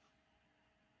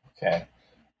 Okay.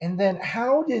 And then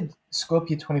how did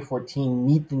Skopje 2014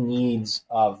 meet the needs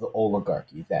of the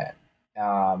oligarchy then,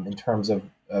 in terms of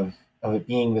it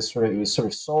being this sort of, it was sort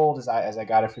of sold as I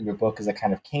got it from your book as a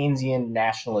kind of Keynesian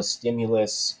nationalist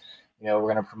stimulus. We're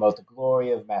going to promote the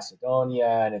glory of Macedonia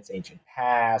and its ancient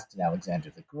past and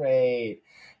Alexander the Great.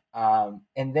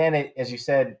 And then, as you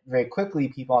said, very quickly,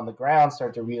 people on the ground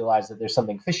start to realize that there's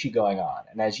something fishy going on.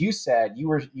 And as you said, you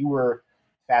were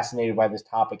fascinated by this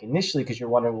topic initially because you're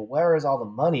wondering, well, where is all the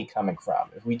money coming from?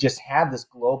 If we just had this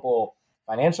global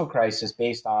financial crisis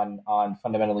based on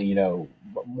fundamentally,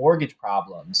 mortgage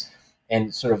problems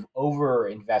and sort of over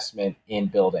investment in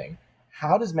building,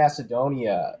 how does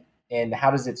Macedonia and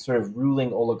how does it sort of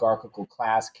ruling oligarchical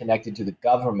class connected to the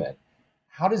government,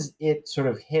 how does it sort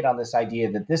of hit on this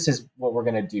idea that this is what we're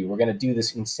going to do? We're going to do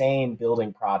this insane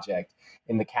building project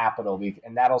in the capital,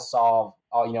 and that'll solve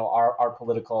all, our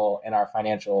political and our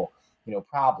financial,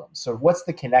 problems. So what's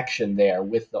the connection there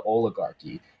with the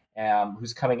oligarchy,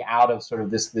 who's coming out of sort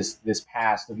of this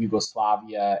past of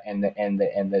Yugoslavia and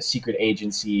the secret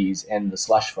agencies and the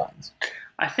slush funds?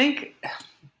 I think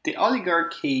the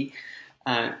oligarchy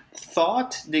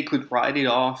thought they could write it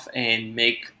off and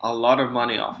make a lot of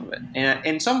money off of it,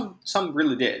 and some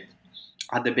really did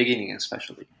at the beginning,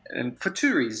 especially, and for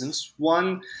two reasons.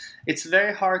 One, it's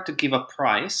very hard to give a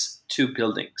price to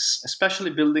buildings,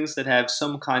 especially buildings that have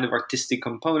some kind of artistic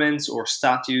components or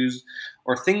statues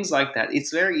or things like that.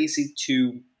 It's very easy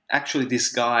to actually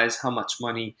disguise how much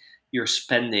money you're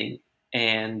spending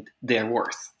and their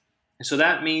worth. And so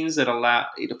that means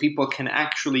that people can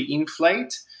actually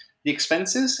inflate the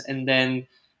expenses and then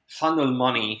funnel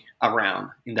money around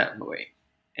in that way.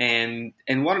 And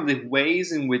one of the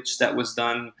ways in which that was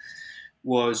done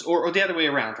was, or the other way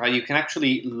around, right? You can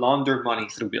actually launder money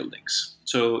through buildings.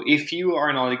 So if you are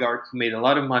an oligarch who made a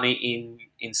lot of money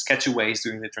in sketchy ways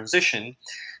during the transition,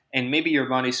 and maybe your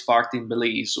money is parked in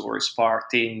Belize or is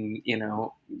parked in,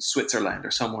 Switzerland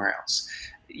or somewhere else,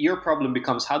 your problem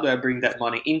becomes, how do I bring that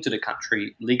money into the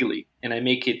country legally and I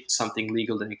make it something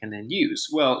legal that I can then use?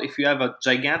 Well, if you have a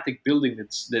gigantic building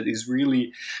that is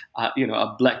really,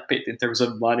 a black pit in terms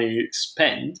of money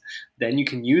spent, then you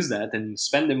can use that and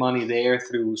spend the money there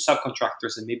through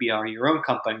subcontractors and maybe are your own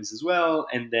companies as well,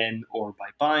 and then, or by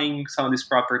buying some of this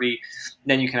property,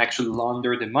 then you can actually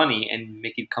launder the money and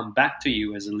make it come back to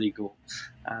you as a legal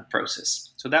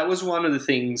process. So that was one of the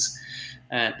things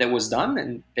that was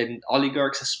done, and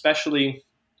oligarchs, especially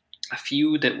a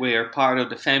few that were part of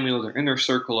the family or the inner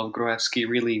circle of Gruevski,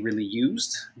 really, really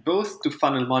used, both to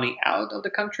funnel money out of the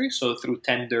country, so through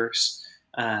tenders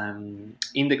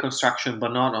in the construction,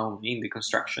 but not only in the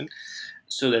construction,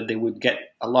 so that they would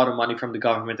get a lot of money from the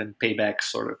government and pay back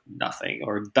sort of nothing,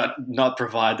 or not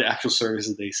provide the actual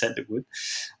services they said they would.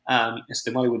 So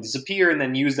the money would disappear, and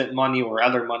then use that money or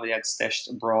other money that's stashed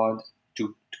abroad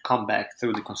to come back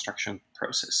through the construction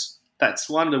process. That's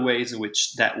one of the ways in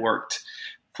which that worked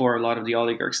for a lot of the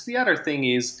oligarchs. The other thing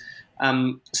is,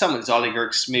 some of these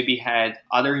oligarchs maybe had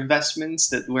other investments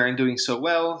that weren't doing so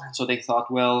well. So they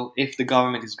thought, well, if the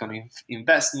government is going to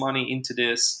invest money into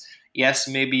this, yes,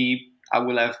 maybe I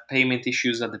will have payment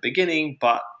issues at the beginning,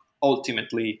 but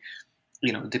ultimately,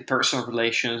 the personal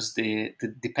relations, the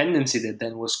dependency that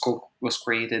then was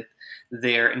created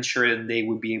there ensured that they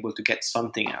would be able to get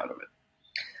something out of it.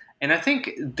 And I think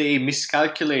they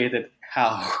miscalculated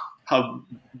how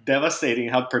devastating,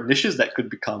 how pernicious that could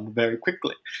become very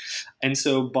quickly. And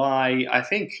so by, I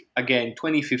think, again,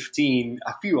 2015,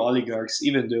 a few oligarchs,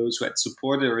 even those who had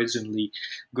supported originally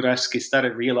Gruevski,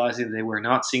 started realizing they were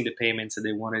not seeing the payments that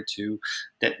they wanted to,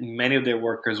 that many of their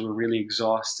workers were really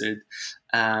exhausted,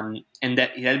 and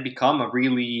that it had become a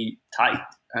really tight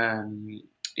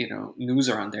noose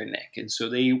around their neck. And so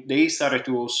they started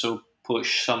to also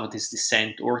push some of this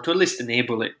dissent, or to at least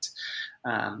enable it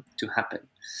to happen.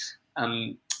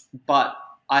 But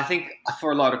I think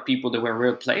for a lot of people that were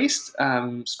replaced,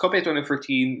 Skopje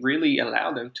 2014 really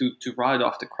allowed them to ride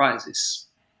off the crisis.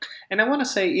 And I want to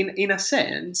say, in a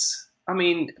sense,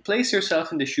 place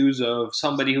yourself in the shoes of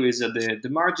somebody who is at the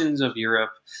margins of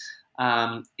Europe,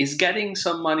 is getting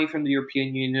some money from the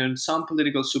European Union, some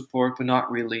political support, but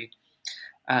not really.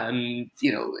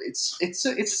 It's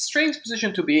a strange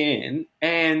position to be in,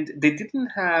 and they didn't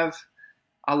have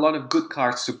a lot of good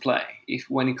cards to play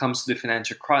when it comes to the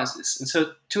financial crisis. And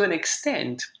so, to an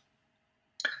extent,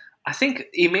 I think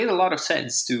it made a lot of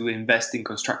sense to invest in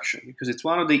construction, because it's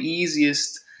one of the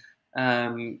easiest.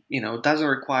 Doesn't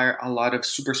require a lot of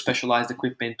super specialized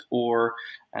equipment or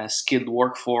skilled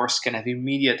workforce, can have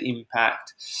immediate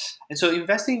impact. And so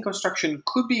investing in construction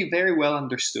could be very well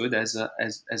understood as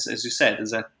you said,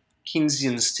 as a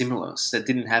Keynesian stimulus that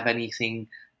didn't have anything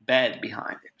bad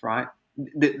behind it, right?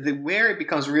 The where it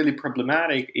becomes really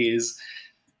problematic is,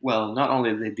 well, not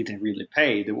only that they didn't really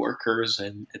pay the workers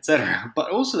and etc.,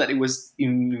 but also that it was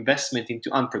investment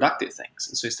into unproductive things.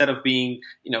 And so instead of being,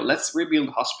 let's rebuild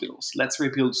hospitals, let's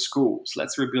rebuild schools,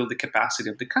 let's rebuild the capacity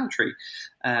of the country,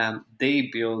 they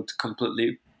built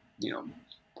completely,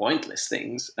 pointless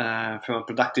things from a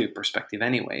productive perspective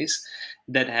anyways,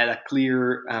 that had a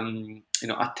clear,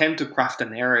 attempt to craft a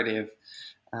narrative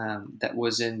that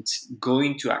wasn't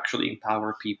going to actually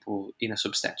empower people in a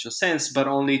substantial sense, but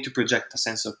only to project a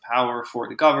sense of power for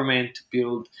the government, to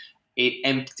build an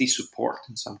empty support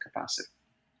in some capacity.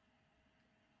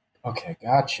 Okay,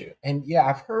 got you. And yeah,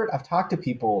 I've talked to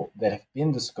people that have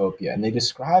been to Skopje, and they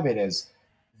describe it as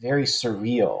very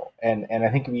surreal. And I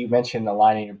think you mentioned a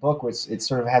line in your book where it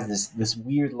sort of has this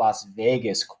weird Las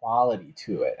Vegas quality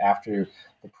to it after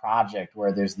the project,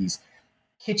 where there's these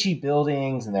kitschy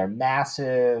buildings and they're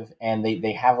massive and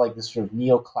they have like this sort of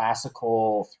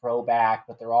neoclassical throwback,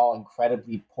 but they're all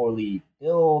incredibly poorly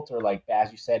built or like,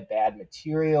 as you said, bad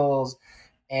materials.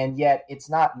 And yet it's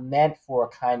not meant for a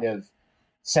kind of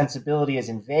sensibility as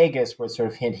in Vegas, where it's sort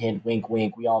of hint, hint, wink,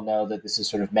 wink. We all know that this is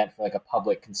sort of meant for like a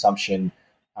public consumption,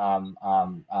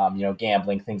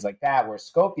 gambling, things like that. Where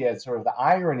Skopje, sort of the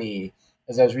irony,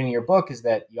 as I was reading your book, is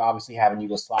that you obviously have in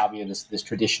Yugoslavia this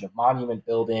tradition of monument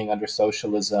building under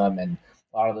socialism, and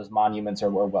a lot of those monuments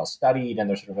were well studied, and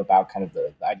they're sort of about kind of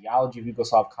the ideology of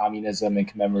Yugoslav communism and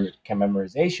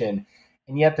commemorization.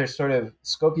 And yet there's sort of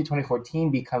Skopje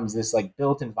 2014 becomes this like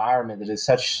built environment that is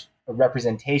such a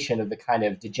representation of the kind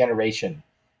of degeneration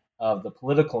of the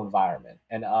political environment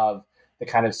and of the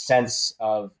kind of sense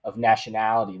of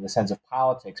nationality and the sense of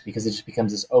politics, because it just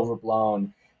becomes this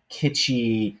overblown,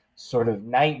 kitschy sort of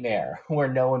nightmare where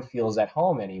no one feels at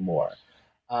home anymore.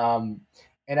 And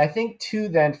I think too,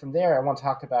 then from there, I want to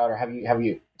talk about, or have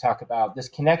you talk about this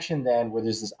connection then, where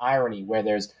there's this irony, where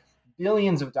there's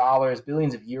billions of dollars,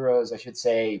 billions of euros, I should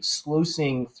say,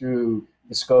 sluicing through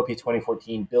the Skopje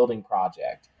 2014 building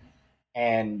project.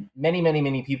 And many, many,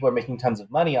 many people are making tons of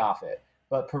money off it.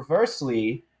 But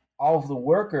perversely, all of the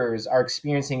workers are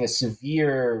experiencing a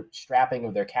severe strapping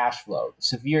of their cash flow,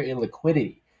 severe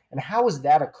illiquidity. And how is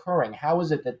that occurring? How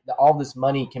is it that all this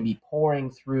money can be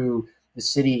pouring through the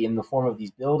city in the form of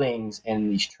these buildings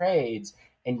and these trades,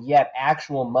 and yet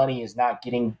actual money is not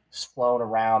getting flown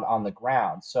around on the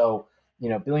ground? So,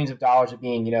 billions of dollars are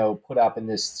being, put up in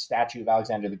this statue of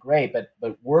Alexander the Great, but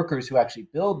workers who actually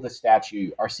build the statue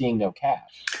are seeing no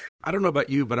cash. I don't know about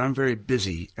you, but I'm very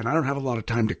busy and I don't have a lot of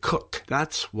time to cook.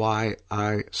 That's why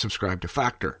I subscribe to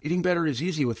Factor. Eating better is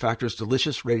easy with Factor's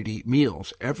delicious, ready-to-eat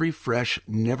meals. Every fresh,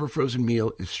 never frozen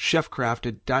meal is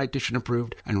chef-crafted, dietitian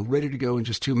approved, and ready to go in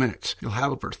just 2 minutes. You'll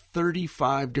have over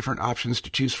 35 different options to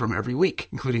choose from every week,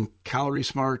 including Calorie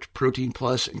Smart, Protein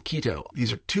Plus, and Keto.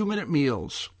 These are 2-minute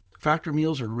meals. Factor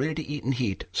meals are ready to eat and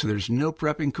heat, so there's no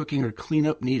prepping, cooking, or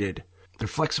cleanup needed. They're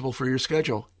flexible for your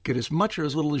schedule. Get as much or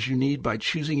as little as you need by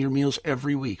choosing your meals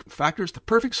every week. Factor's the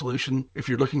perfect solution if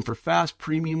you're looking for fast,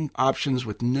 premium options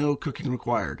with no cooking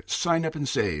required. Sign up and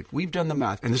save. We've done the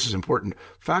math, and this is important.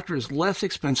 Factor is less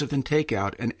expensive than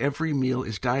takeout, and every meal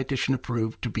is dietitian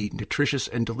approved to be nutritious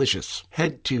and delicious.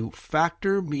 Head to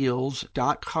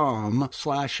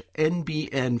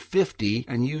factormeals.com/NBN50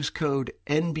 and use code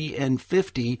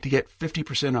NBN50 to get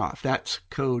 50% off. That's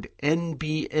code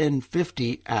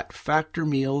NBN50 at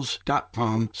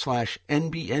factormeals.com/NBN50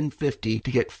 to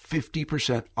get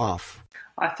 50% off.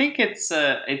 I think it's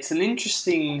an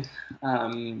interesting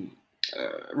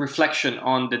reflection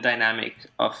on the dynamic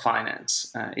of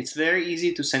finance. It's very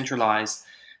easy to centralize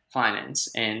finance,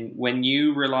 and when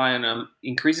you rely on an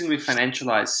increasingly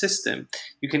financialized system,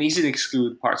 you can easily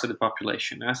exclude parts of the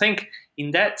population. And I think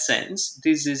in that sense,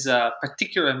 this is a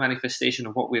particular manifestation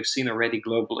of what we've seen already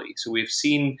globally. So we've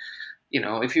seen,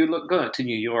 if you go to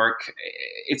New York,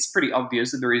 it's pretty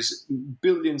obvious that there is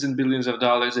billions and billions of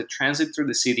dollars that transit through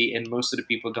the city, and most of the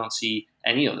people don't see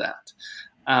any of that.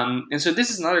 And so this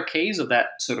is another case of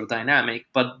that sort of dynamic,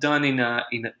 but done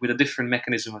with a different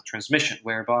mechanism of transmission,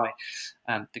 whereby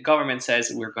the government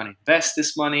says we're going to invest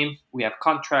this money, we have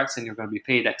contracts, and you're going to be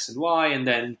paid X and Y, and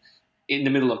then in the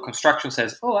middle of construction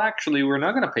says, oh, actually, we're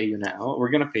not going to pay you now. We're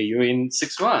going to pay you in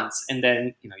 6 months. And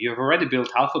then, you've already built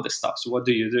half of the stuff. So what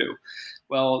do?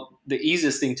 Well, the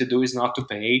easiest thing to do is not to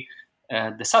pay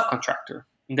the subcontractor.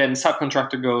 And then the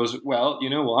subcontractor goes, well, you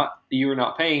know what? You're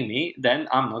not paying me. Then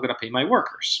I'm not going to pay my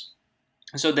workers.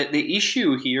 So the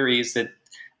issue here is that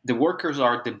the workers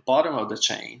are at the bottom of the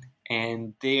chain,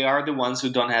 and they are the ones who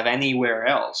don't have anywhere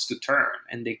else to turn,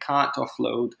 and they can't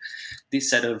offload this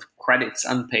set of credits,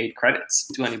 unpaid credits,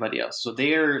 to anybody else. So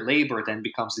their labor then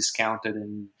becomes discounted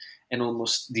and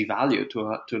almost devalued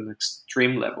to an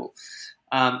extreme level.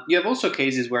 You have also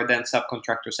cases where then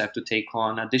subcontractors have to take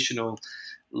on additional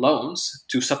loans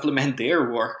to supplement their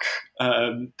work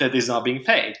that is not being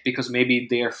paid, because maybe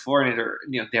they are foreign, or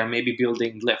they are maybe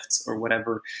building lifts or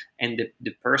whatever, and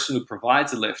the person who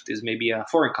provides the lift is maybe a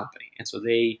foreign company, and so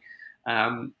they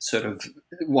sort of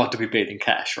want to be paid in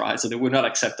cash, right? So they would not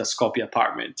accept a Skopje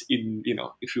apartment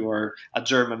if you are a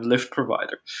German lift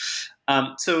provider.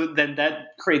 So then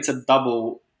that creates a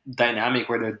double dynamic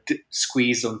where they're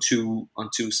squeezed on two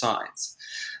sides.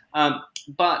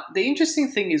 But the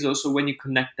interesting thing is also when you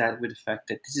connect that with the fact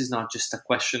that this is not just a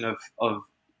question of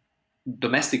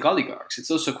domestic oligarchs. It's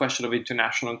also a question of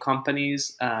international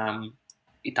companies,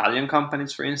 Italian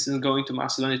companies, for instance, going to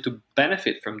Macedonia to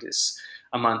benefit from this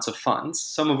amounts of funds,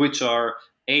 some of which are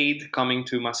aid coming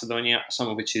to Macedonia, some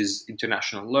of which is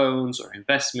international loans or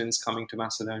investments coming to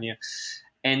Macedonia.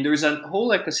 And there's a whole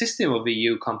ecosystem of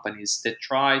EU companies that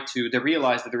they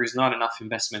realize that there is not enough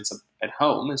investments at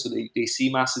home. And so they see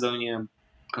Macedonia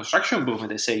construction boom and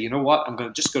they say, you know what, I'm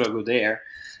going to go there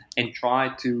and try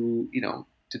to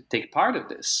take part of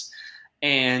this.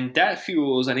 And that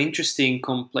fuels an interesting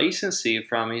complacency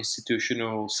from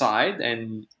institutional side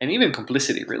and even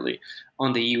complicity, really,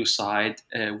 on the EU side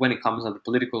when it comes on the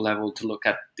political level to look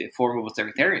at the form of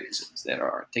authoritarianisms that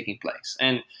are taking place.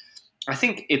 And I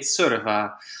think it's sort of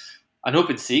an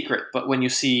open secret, but when you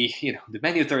see the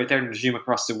many authoritarian regime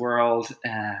across the world,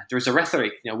 there's a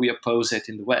rhetoric, we oppose it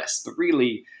in the West, but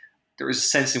really there is a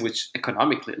sense in which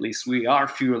economically, at least, we are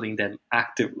fueling them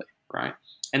actively, right?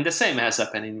 And the same has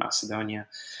happened in Macedonia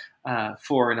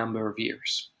for a number of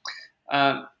years.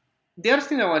 The other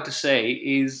thing I want to say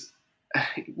is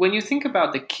when you think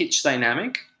about the kitsch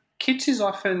dynamic, kitsch is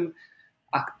often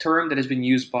a term that has been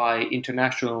used by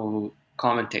international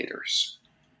commentators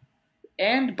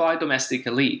and by domestic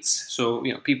elites. So,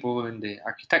 people in the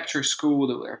architecture school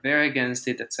that were very against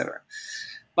it, etc.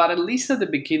 But at least at the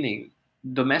beginning,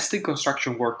 domestic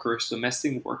construction workers,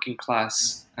 domestic working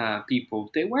class people,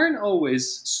 they weren't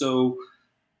always so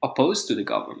opposed to the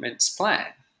government's plan,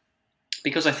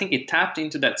 because I think it tapped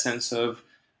into that sense of,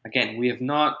 again, we have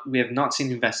not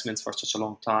seen investments for such a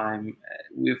long time.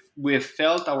 We've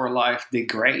felt our life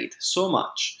degrade so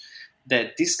much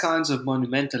that these kinds of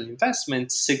monumental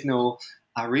investments signal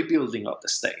a rebuilding of the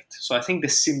state. So I think the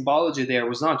symbology there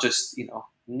was not just,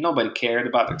 nobody cared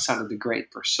about Alexander the Great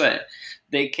per se.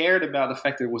 They cared about the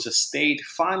fact that it was a state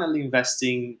finally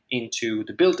investing into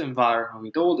the built environment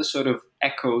with all the sort of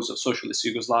echoes of socialist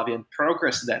Yugoslavia and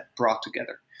progress that brought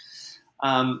together.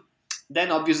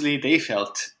 Then obviously they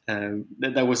felt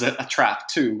that was a trap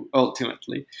too,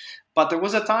 ultimately. But there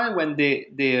was a time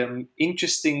when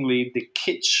interestingly, the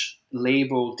kitsch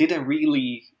label didn't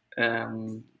really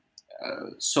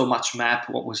so much map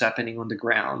what was happening on the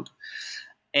ground.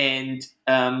 And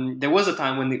there was a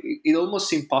time when it almost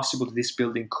seemed possible that this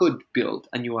building could build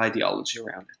a new ideology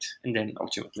around it. And then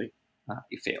ultimately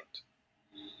it failed.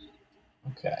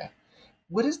 Okay.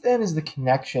 What is the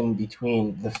connection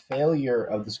between the failure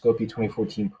of the Skopje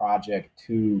 2014 project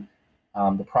to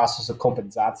the process of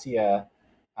kompensacija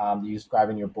that you describe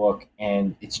in your book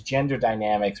and its gender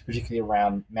dynamics, particularly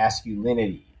around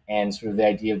masculinity and sort of the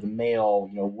idea of the male,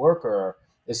 worker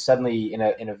is suddenly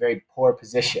in a very poor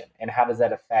position, and how does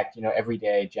that affect,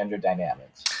 everyday gender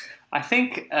dynamics? I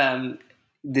think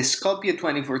the Skopje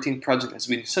 2014 project has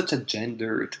been such a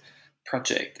gendered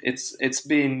project. It's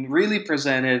been really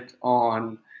presented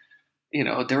on,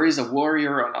 there is a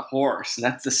warrior on a horse.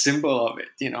 That's the symbol of it,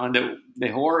 and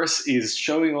the horse is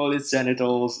showing all its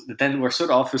genitals. Then we're sort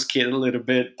of obfuscated a little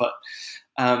bit, but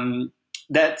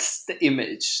that's the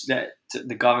image that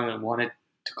the government wanted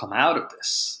to come out of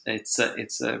this. It's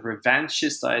a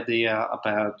revanchist idea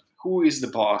about who is the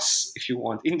boss, if you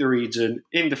want, in the region,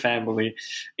 in the family,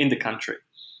 in the country.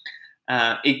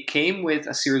 It came with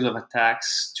a series of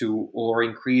attacks or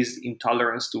increased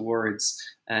intolerance towards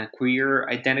queer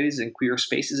identities and queer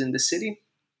spaces in the city,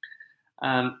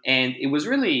 and it was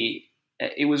really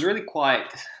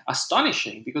quite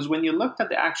astonishing, because when you looked at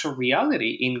the actual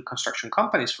reality in construction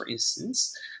companies, for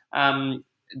instance,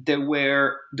 there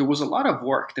was a lot of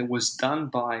work that was done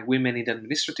by women in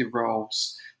administrative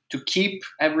roles to keep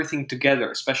everything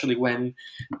together, especially when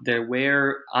there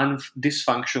were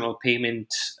dysfunctional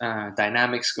payment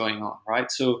dynamics going on,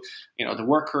 right? So, the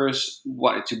workers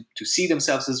wanted to see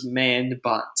themselves as men,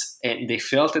 and they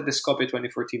felt that the Skopje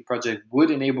 2014 project would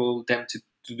enable them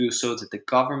to do so, that the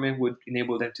government would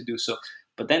enable them to do so,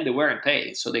 but then they weren't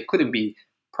paid, so they couldn't be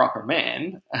proper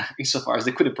men insofar as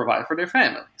they couldn't provide for their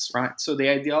families, right? So the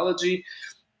ideology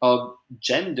of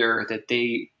gender that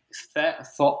they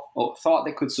thought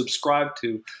they could subscribe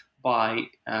to by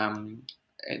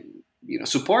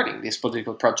supporting this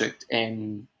political project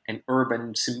and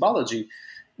urban symbology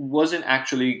wasn't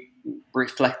actually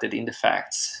reflected in the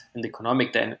facts and the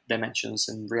economic dimensions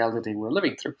and reality we're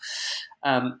living through.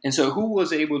 And so who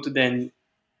was able to then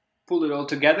pull it all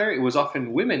together? It was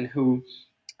often women who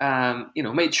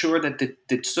made sure that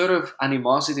the sort of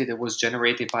animosity that was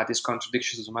generated by these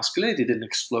contradictions of masculinity didn't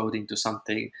explode into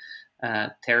something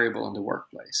terrible in the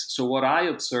workplace. So what I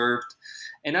observed,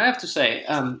 and I have to say,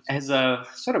 as a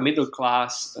sort of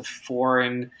middle-class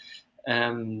foreign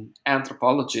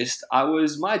anthropologist,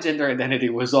 my gender identity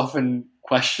was often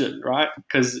question, right?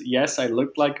 Because yes, I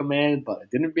looked like a man, but I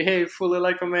didn't behave fully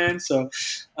like a man. So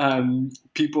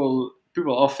people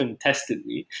often tested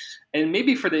me, and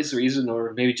maybe for this reason,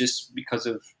 or maybe just because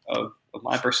of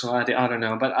my personality, I don't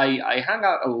know. But I hang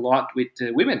out a lot with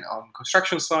women on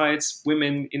construction sites,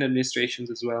 women in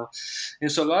administrations as well, and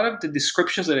so a lot of the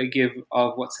descriptions that I give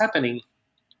of what's happening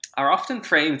are often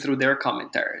framed through their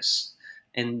commentaries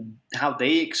and how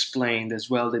they explained as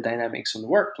well the dynamics of the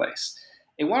workplace.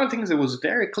 And one of the things that was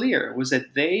very clear was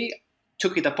that they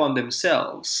took it upon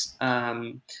themselves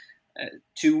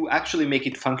to actually make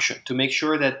it function, to make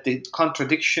sure that the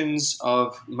contradictions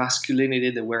of masculinity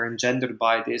that were engendered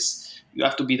by this, you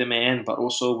have to be the man, but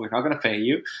also we're not going to pay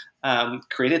you,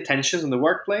 created tensions in the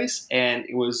workplace. And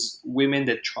it was women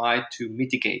that tried to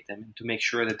mitigate them and to make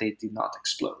sure that they did not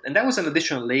explode. And that was an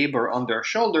additional labor on their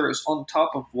shoulders on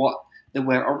top of what they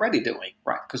were already doing,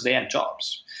 right? Because they had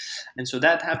jobs. And so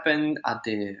that happened at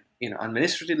the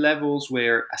administrative levels,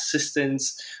 where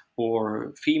assistants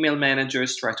or female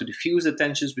managers try to diffuse the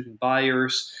tensions between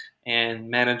buyers and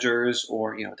managers,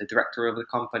 or the director of the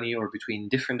company, or between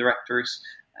different directors,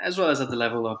 as well as at the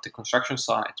level of the construction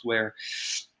site, where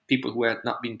people who had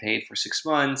not been paid for 6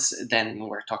 months, then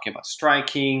we're talking about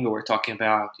striking, or we're talking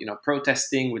about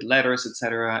protesting with letters,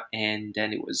 etc. And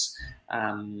then it was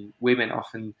women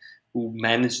often who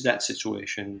managed that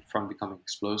situation from becoming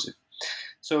explosive.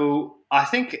 So I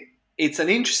think it's an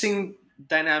interesting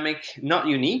dynamic, not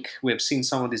unique. We have seen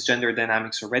some of these gender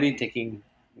dynamics already taking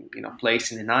place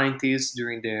in the 90s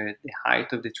during the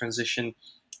height of the transition,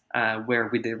 where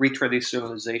with the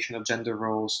retraditionalization of gender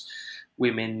roles,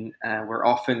 women were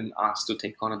often asked to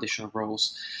take on additional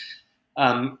roles.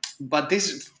 But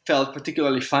this felt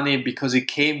particularly funny because it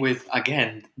came with,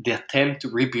 again, the attempt to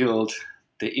rebuild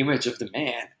the image of the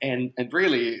man, and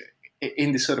really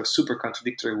in this sort of super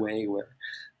contradictory way, where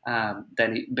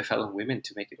then it befell on women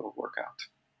to make it all work out.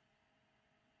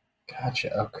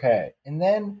 Gotcha. Okay. And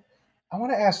then I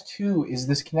want to ask too, is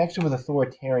this connection with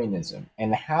authoritarianism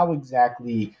and how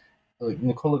exactly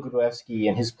Nikola Gruevski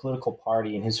and his political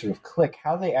party and his sort of clique,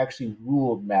 how they actually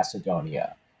ruled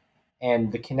Macedonia,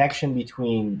 and the connection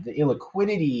between the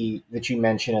illiquidity that you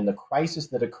mentioned and the crisis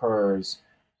that occurs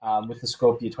with the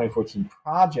Skopje 2014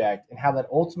 project, and how that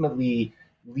ultimately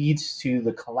leads to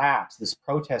the collapse, this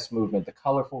protest movement, the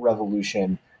colorful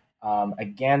revolution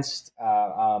against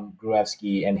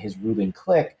Gruevski and his ruling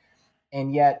clique.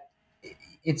 And yet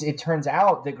it turns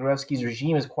out that Gruevski's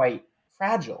regime is quite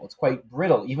fragile. It's quite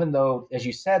brittle, even though, as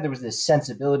you said, there was this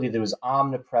sensibility that was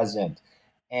omnipresent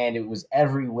and it was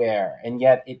everywhere. And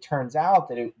yet it turns out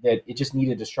that it just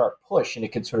needed a sharp push and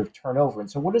it could sort of turn over. And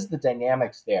so what is the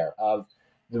dynamics there of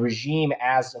the regime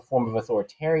as a form of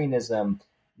authoritarianism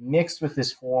mixed with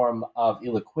this form of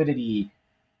illiquidity,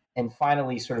 and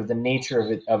finally sort of the nature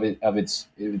of its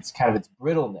kind of its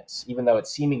brittleness, even though it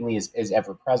seemingly is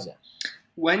ever present?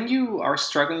 When you are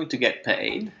struggling to get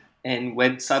paid, and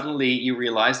when suddenly you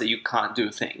realize that you can't do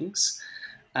things,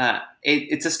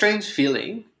 it's a strange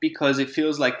feeling, because it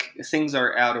feels like things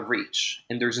are out of reach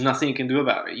and there's nothing you can do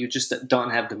about it. You just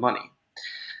don't have the money.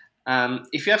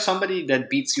 If you have somebody that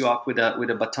beats you up with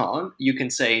a baton, you can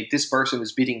say, this person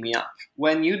is beating me up.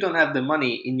 When you don't have the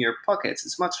money in your pockets,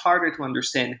 it's much harder to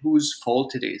understand whose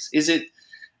fault it is. Is it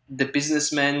the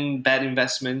businessmen, bad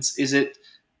investments? Is it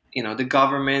the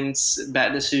government's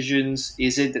bad decisions?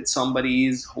 Is it that somebody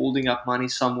is holding up money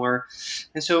somewhere?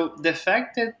 And so the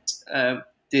fact that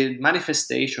the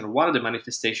manifestation, one of the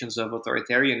manifestations of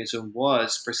authoritarianism,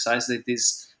 was precisely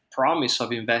this promise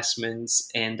of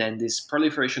investments, and then this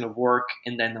proliferation of work,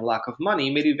 and then the lack of money,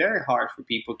 made it very hard for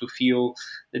people to feel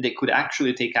that they could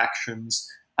actually take actions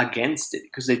against it,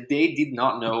 because they did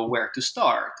not know where to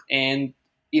start. And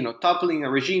toppling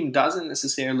a regime doesn't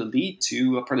necessarily lead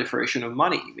to a proliferation of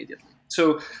money immediately.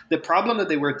 So the problem that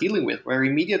they were dealing with were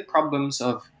immediate problems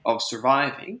of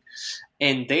surviving,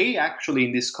 and they actually,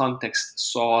 in this context,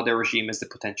 saw the regime as the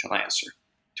potential answer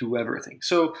to everything.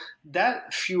 So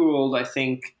that fueled, I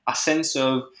think, a sense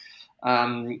of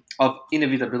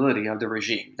inevitability of the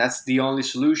regime. That's the only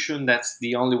solution. That's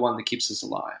the only one that keeps us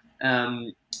alive.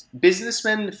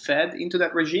 Businessmen fed into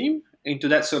that regime, into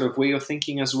that sort of way of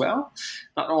thinking as well,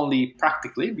 not only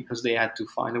practically because they had to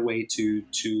find a way to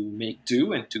make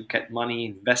do and to get money,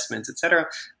 investments, etc.,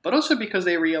 but also because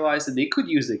they realized that they could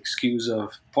use the excuse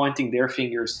of pointing their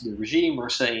fingers to the regime or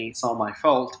saying it's all my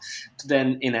fault to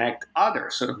then enact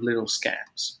other sort of little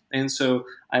scams. And so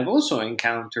I've also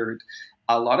encountered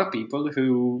a lot of people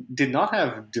who did not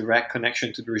have direct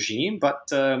connection to the regime,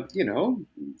 but,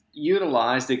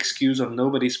 utilized the excuse of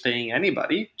nobody's paying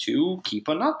anybody to keep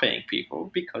on not paying people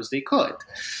because they could.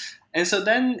 And so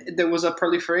then there was a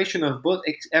proliferation of both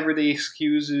everyday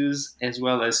excuses as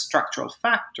well as structural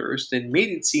factors that made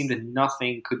it seem that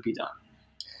nothing could be done.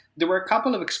 There were a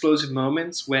couple of explosive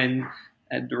moments when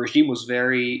the regime was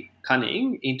very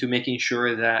cunning into making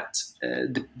sure that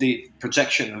the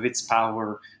projection of its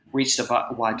power reached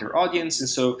a wider audience. And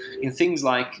so in things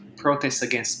like protests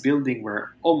against building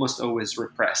were almost always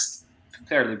repressed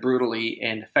fairly brutally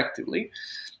and effectively.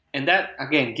 And that,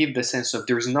 again, gave the sense of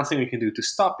there's nothing we can do to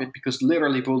stop it, because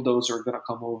literally bulldozers are going to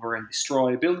come over and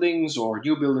destroy buildings, or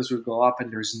new buildings will go up,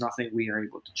 and there's nothing we are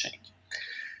able to change.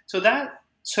 So that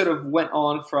sort of went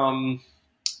on from,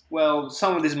 well,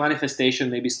 some of this manifestation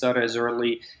maybe started as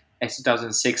early as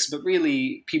 2006, but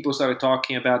really people started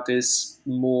talking about this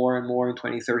more and more in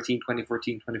 2013,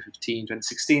 2014, 2015,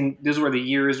 2016. These were the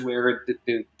years where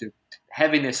the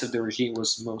heaviness of the regime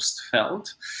was most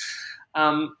felt.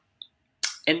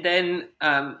 And then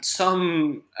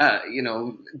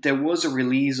there was a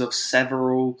release of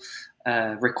several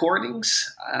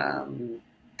recordings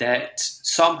that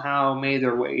somehow made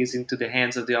their ways into the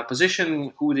hands of the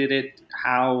opposition. Who did it,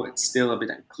 how, it's still a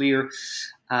bit unclear.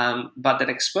 But that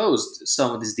exposed some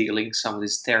of these dealings, some of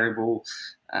these terrible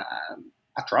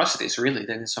atrocities, really,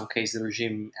 that in some cases the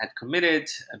regime had committed,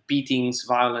 beatings,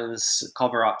 violence,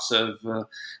 cover-ups of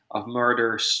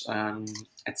murders,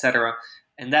 etc.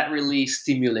 And that really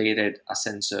stimulated a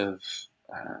sense of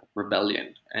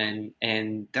rebellion.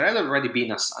 And there had already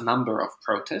been a number of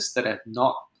protests that had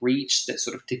not reached that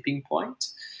sort of tipping point.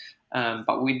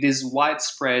 But with this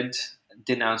widespread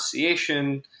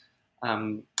denunciation,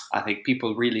 I think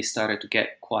people really started to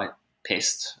get quite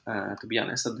pissed, to be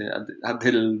honest. At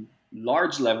the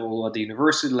large level, at the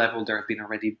university level, there have been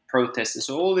already protests. And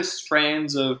so all these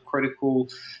strands of critical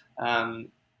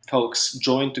folks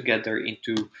joined together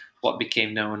into what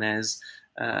became known as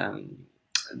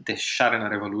the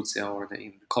Szarna Rewolucja, or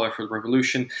the colorful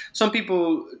revolution. Some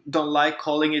people don't like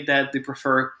calling it that. They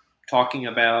prefer talking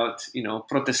about,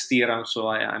 protestiram, so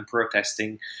I'm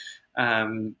protesting.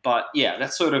 But yeah,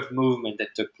 that sort of movement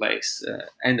that took place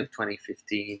end of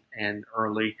 2015 and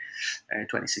early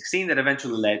 2016 that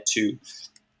eventually led to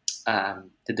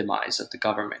the demise of the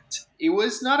government. It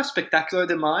was not a spectacular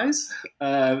demise.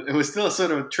 It was still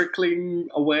sort of trickling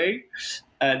away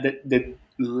that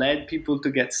led people to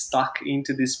get stuck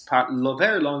into this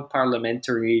very long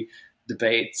parliamentary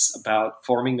debates about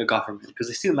forming a government, because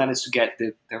they still managed to get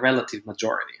the relative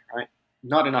majority, right?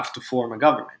 Not enough to form a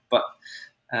government, but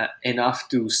enough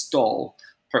to stall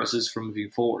process from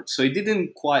moving forward. So it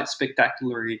didn't quite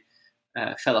spectacularly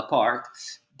fell apart,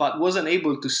 but was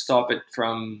unable to stop it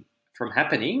from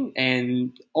happening,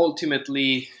 and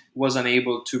ultimately was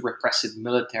unable to repress it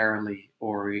militarily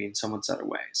or in some other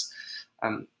ways.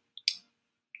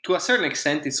 To a certain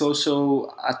extent, it's also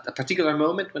at a particular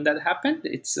moment when that happened.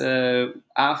 It's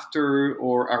after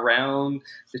or around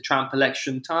the Trump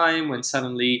election time, when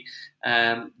suddenly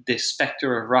the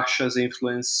specter of Russia's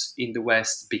influence in the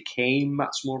West became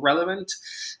much more relevant.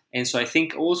 And so I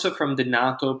think also from the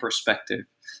NATO perspective,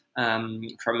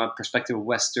 from a perspective of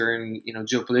Western,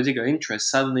 geopolitical interest,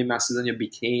 suddenly Macedonia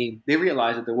they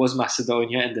realized that there was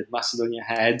Macedonia, and that Macedonia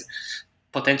had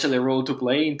potentially a role to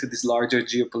play into this larger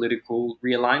geopolitical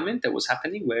realignment that was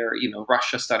happening, where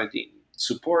Russia started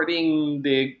supporting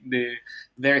the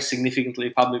very significantly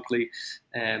publicly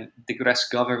the Greek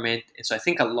government. And so I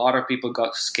think a lot of people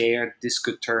got scared this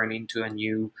could turn into a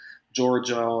new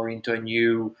Georgia or into a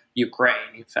new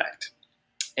Ukraine, in fact.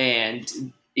 And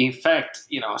in fact,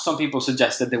 some people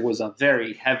suggest that there was a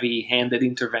very heavy-handed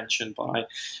intervention by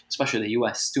especially the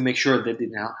US to make sure that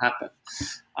did not happen.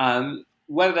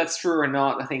 Whether that's true or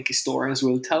not, I think historians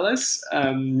will tell us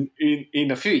in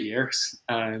a few years.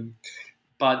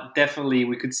 But definitely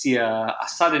we could see a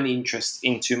sudden interest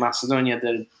into Macedonia,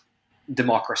 the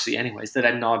democracy anyways, that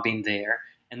had not been there.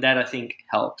 And that, I think,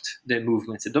 helped the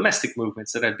movements, the domestic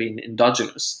movements that had been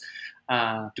endogenous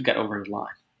to get over the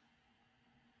line.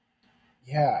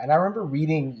 Yeah, and I remember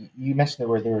reading, you mentioned there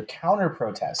were counter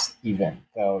protests even,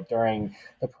 though, during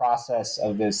the process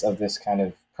of this kind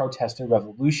of protester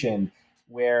revolution,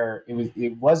 where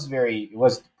it was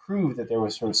proved that there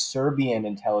was sort of Serbian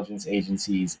intelligence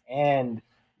agencies and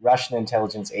Russian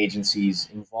intelligence agencies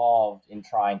involved in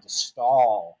trying to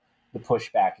stall the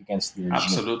pushback against the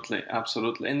regime.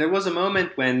 Absolutely. And there was a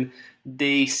moment when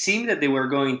they seemed that they were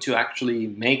going to actually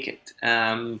make it.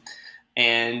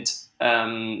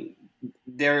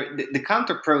 The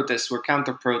counter-protests were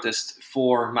counter-protests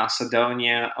for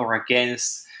Macedonia or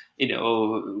against,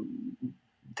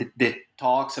 the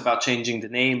talks about changing the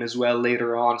name as well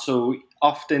later on. So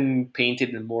often painted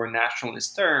in more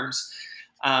nationalist terms.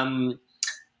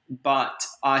 But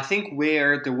I think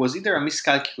where there was either a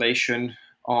miscalculation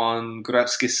on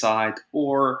Gruevski's side,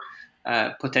 or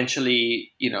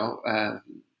potentially,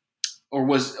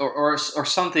 or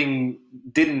something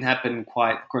didn't happen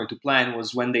quite according to plan,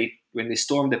 was when they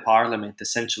stormed the parliament.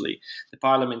 Essentially, the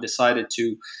parliament decided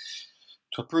to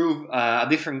approve a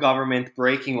different government,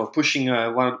 breaking or pushing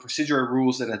one of the procedural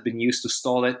rules that had been used to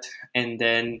stall it, and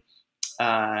then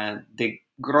the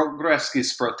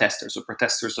Gruevski's protesters, or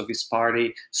protesters of his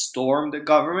party, stormed the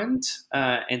government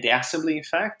and the assembly, in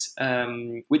fact,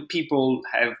 with people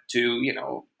have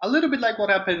to, a little bit like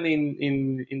what happened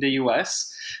in the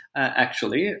US,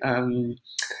 actually.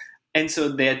 And so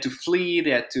they had to flee,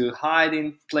 they had to hide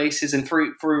in places, and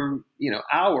for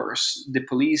hours, the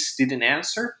police didn't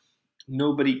answer.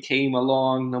 Nobody came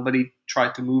along, nobody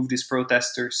tried to move these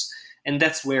protesters. And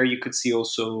that's where you could see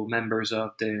also members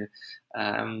of the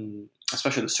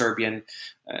especially the Serbian,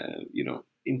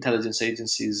 intelligence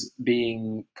agencies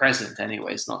being present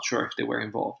anyways, not sure if they were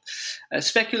involved.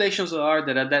 Speculations are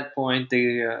that at that point,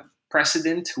 the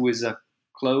president, who is a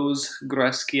close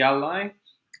Gruevski ally,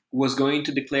 was going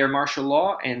to declare martial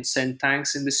law and send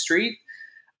tanks in the street,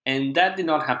 and that did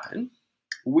not happen.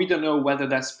 We don't know whether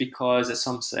that's because, as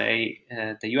some say,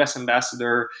 the U.S.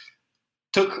 ambassador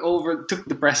took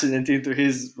the president into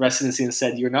his residency and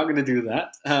said, "You're not going to do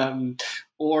that,"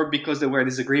 or because there were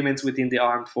disagreements within the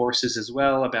armed forces as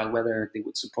well about whether they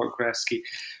would support Gruevski.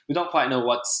 We don't quite know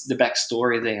what's the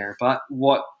backstory there, but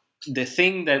the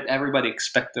thing that everybody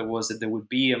expected was that there would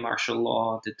be a martial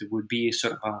law, that there would be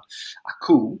sort of a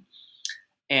coup,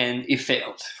 and it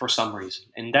failed for some reason.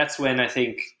 And that's when I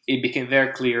think it became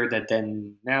very clear that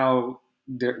then now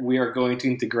we are going to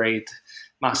integrate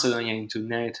Macedonia into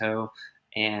NATO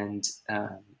and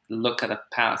look at a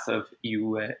path of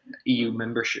EU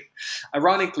membership.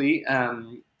 Ironically,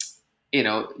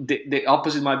 the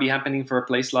opposite might be happening for a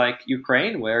place like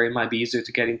Ukraine, where it might be easier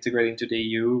to get integrated into the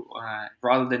EU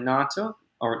rather than NATO,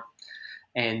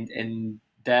 and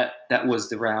that was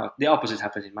the route. The opposite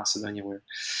happened in Macedonia, where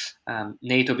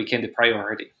NATO became the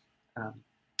priority,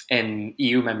 and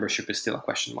EU membership is still a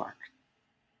question mark.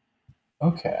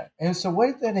 Okay. And so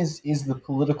what then is the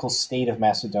political state of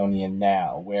Macedonia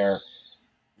now, where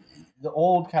the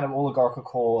old kind of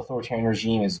oligarchical authoritarian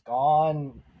regime is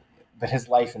gone, but has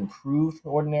life improved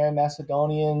for ordinary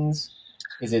Macedonians?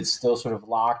 Is it still sort of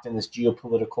locked in this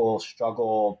geopolitical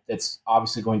struggle that's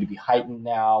obviously going to be heightened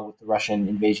now with the Russian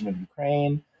invasion of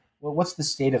Ukraine? Well, what's the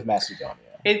state of Macedonia?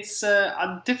 It's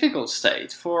a difficult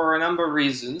state for a number of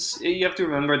reasons. You have to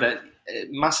remember that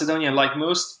Macedonia, like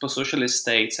most post-socialist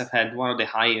states, have had one of the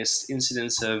highest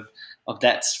incidence of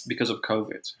deaths because of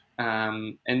COVID.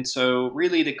 And so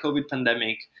really the COVID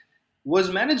pandemic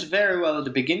was managed very well at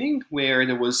the beginning, where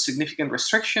there was significant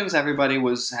restrictions. Everybody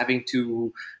was having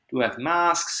to have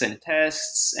masks and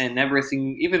tests and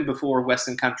everything, even before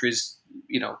Western countries,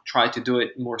 tried to do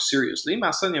it more seriously.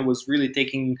 Macedonia was really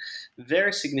taking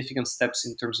very significant steps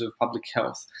in terms of public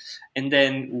health. And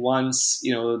then once,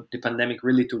 the pandemic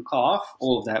really took off,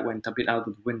 all of that went a bit out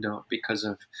of the window because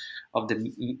of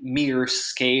the mere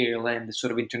scale and the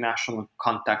sort of international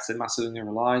contacts that Macedonia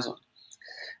relies on.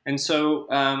 And so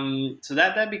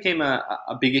that became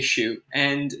a big issue.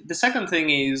 And the second thing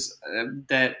is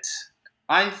that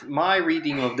my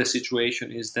reading of the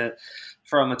situation is that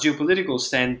from a geopolitical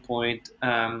standpoint,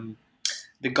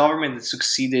 the government that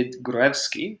succeeded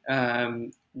Gruevski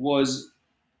was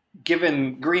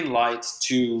given green light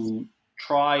to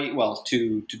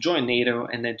join NATO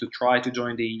and then to try to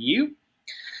join the EU.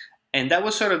 And that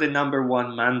was sort of the number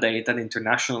one mandate at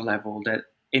international level that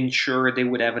ensured they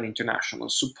would have an international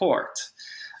support.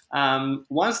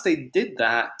 Once they did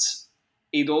that,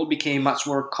 it all became much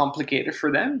more complicated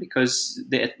for them because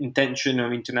the intention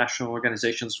of international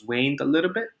organizations waned a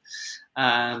little bit.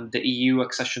 The EU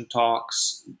accession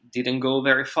talks didn't go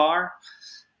very far.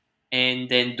 And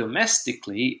then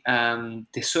domestically,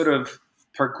 the sort of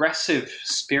progressive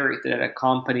spirit that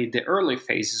accompanied the early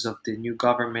phases of the new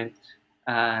government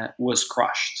was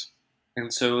crushed.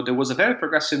 And so there was a very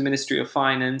progressive Ministry of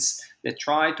Finance that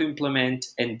tried to implement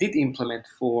and did implement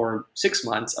for 6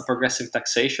 months a progressive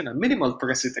taxation, a minimal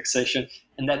progressive taxation,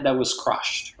 and that was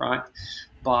crushed, right,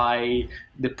 by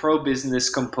the pro-business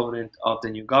component of the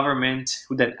new government,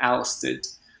 who then ousted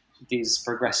these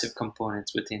progressive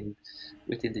components within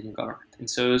the new government. And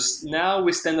so now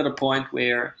we stand at a point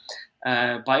where,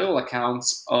 by all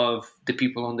accounts of the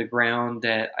people on the ground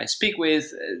that I speak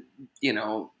with,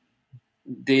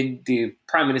 the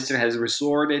prime minister has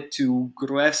resorted to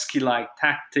Gruevski-like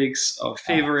tactics of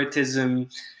favoritism.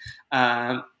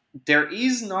 There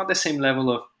is not the same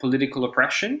level of political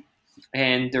oppression,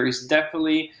 and there is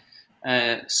definitely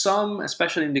Some,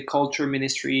 especially in the culture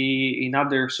ministry, in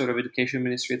other sort of education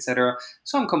ministry, etc.,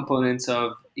 some components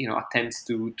of attempts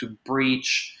to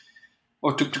breach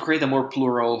or to create a more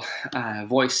plural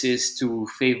voices, to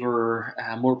favor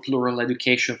more plural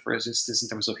education, for instance, in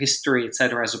terms of history,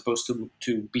 etc., as opposed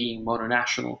to being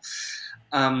mononational.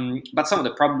 But some of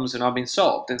the problems have not been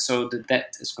solved, and so the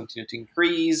debt has continued to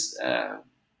increase.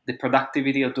 The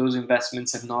productivity of those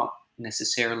investments have not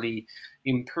necessarily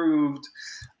improved.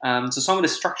 So some of the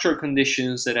structural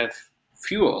conditions that have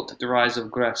fueled the rise of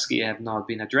Gruevski have not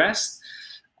been addressed.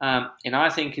 And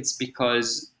I think it's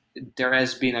because there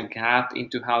has been a gap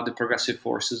into how the progressive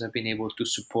forces have been able to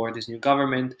support this new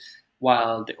government,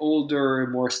 while the older,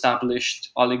 more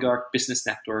established oligarch business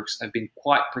networks have been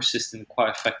quite persistent, quite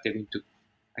effective into,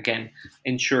 again,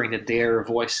 ensuring that their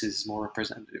voice is more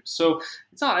representative. So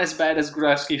it's not as bad as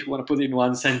Gruevski, if you want to put it in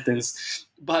one sentence,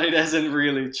 but it hasn't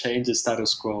really changed the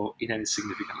status quo in any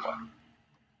significant way.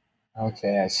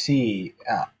 Okay, I see.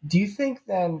 Do you think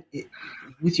then,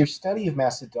 with your study of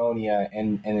Macedonia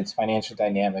and its financial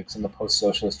dynamics in the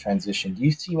post-socialist transition, do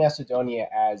you see Macedonia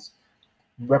as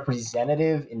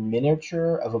representative in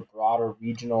miniature of a broader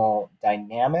regional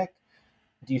dynamic?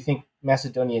 Do you think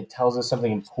Macedonia tells us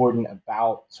something important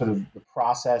about sort of the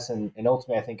process and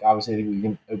ultimately, I think obviously we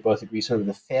can both agree, sort of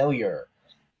the failure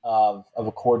of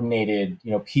a coordinated,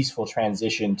 peaceful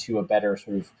transition to a better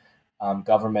sort of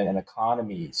government and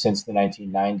economy since the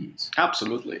 1990s?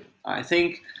 Absolutely. I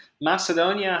think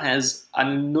Macedonia has an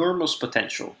enormous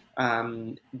potential.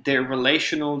 Their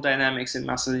relational dynamics in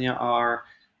Macedonia are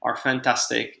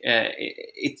fantastic.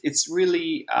 It's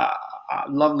really a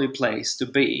lovely place to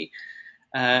be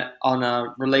on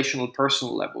a relational,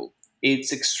 personal level.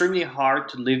 It's extremely hard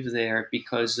to live there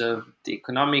because of the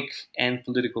economic and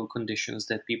political conditions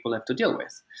that people have to deal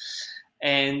with.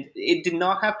 And it did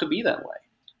not have to be that way.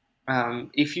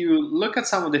 If you look at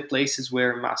some of the places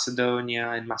where Macedonia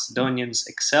and Macedonians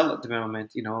excel at the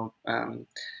moment,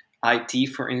 IT,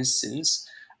 for instance,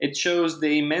 it shows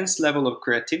the immense level of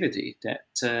creativity that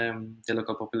the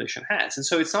local population has. And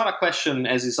so it's not a question,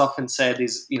 as is often said,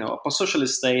 is, a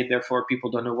post-socialist state, therefore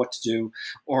people don't know what to do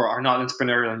or are not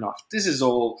entrepreneurial enough. This is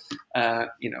all,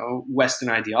 Western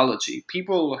ideology.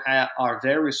 People are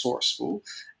very resourceful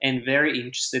and very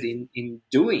interested in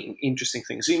doing interesting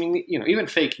things. I mean, even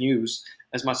fake news,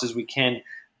 as much as we can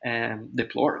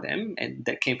deplore them, and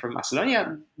that came from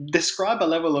Macedonia, describe a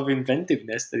level of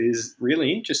inventiveness that is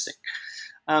really interesting.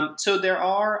 So there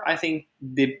are, I think,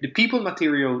 the people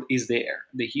material is there,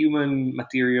 the human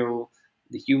material,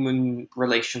 the human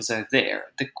relations are there.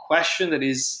 The question that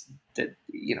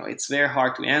it's very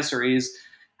hard to answer is,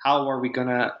 how are we going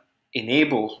to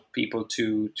enable people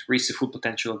to reach the full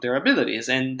potential of their abilities?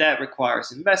 And that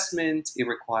requires investment. It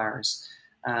requires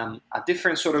a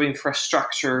different sort of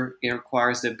infrastructure. It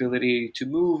requires the ability to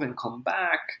move and come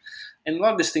back. And a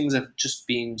lot of these things have just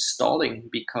been stalling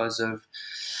because of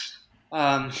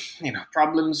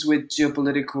problems with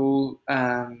geopolitical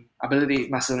ability.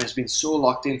 Macedonia has been so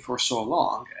locked in for so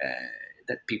long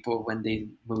that people, when they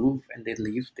move and they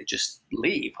leave, they just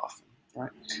leave often,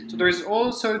 right? So there's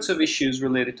all sorts of issues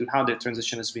related to how the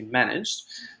transition has been managed,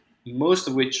 most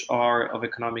of which are of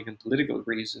economic and political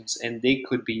reasons, and they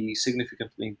could be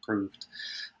significantly improved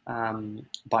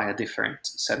by a different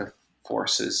set of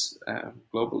forces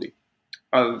globally.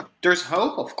 There's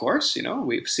hope, of course.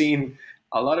 We've seen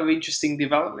a lot of interesting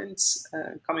developments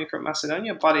coming from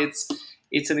Macedonia, but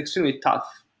it's an extremely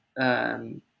tough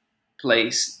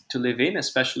place to live in,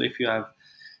 especially if you have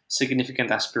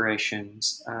significant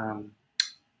aspirations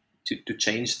to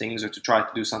change things or to try to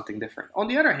do something different. On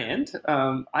the other hand,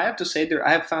 I have to say that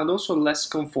I have found also less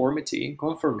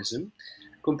conformism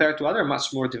compared to other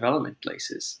much more development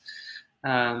places.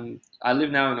 I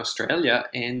live now in Australia,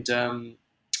 and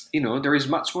there is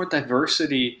much more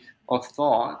diversity of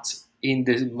thought in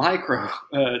the micro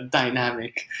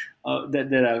dynamic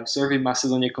that I observe in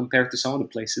Macedonia compared to some of the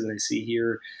places that I see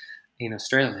here in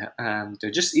Australia.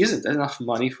 There just isn't enough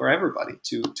money for everybody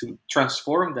to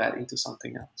transform that into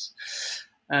something else.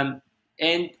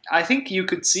 And I think you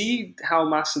could see how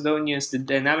Macedonia's, the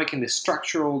dynamic and the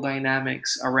structural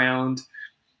dynamics around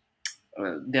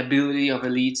the ability of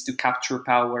elites to capture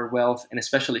power, wealth, and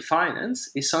especially finance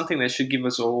is something that should give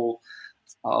us all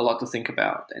a lot to think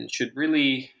about and should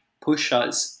really push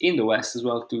us in the West as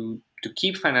well to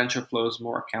keep financial flows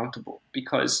more accountable.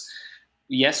 Because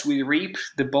yes, we reap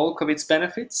the bulk of its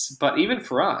benefits, but even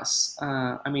for us,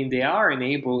 they are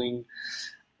enabling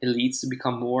elites to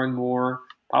become more and more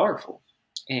powerful,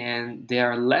 and they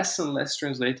are less and less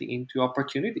translating into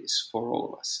opportunities for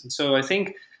all of us. And so I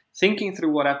think thinking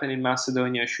through what happened in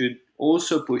Macedonia should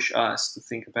also push us to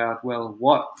think about, well,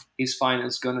 what is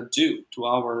finance going to do to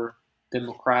our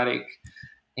democratic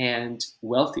and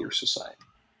wealthier society?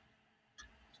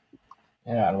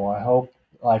 Yeah, well, I hope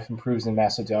life improves in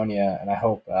Macedonia, and I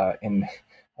hope in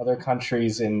other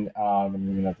countries in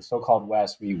the so-called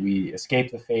West, we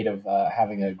escape the fate of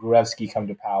having a Gruevski come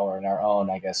to power in our own,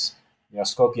 I guess,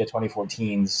 Skopje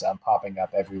 2014's popping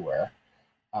up everywhere.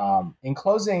 In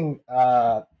closing,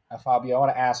 Fabio, I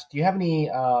want to ask, do you have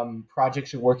any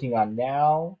projects you're working on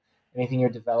now? Anything you're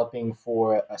developing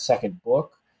for a second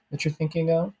book that you're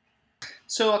thinking of?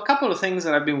 So a couple of things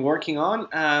that I've been working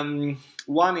on.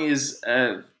 One is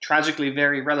tragically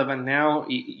very relevant now.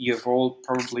 You've all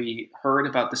probably heard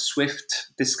about the SWIFT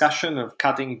discussion of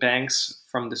cutting banks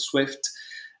from the SWIFT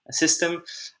system.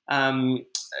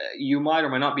 You might or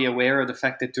might not be aware of the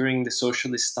fact that during the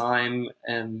socialist time,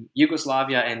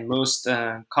 Yugoslavia and most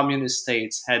communist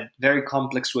states had very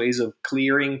complex ways of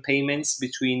clearing payments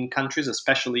between countries,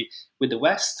 especially with the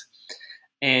West.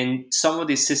 And some of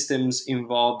these systems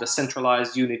involved a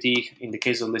centralized unity, in the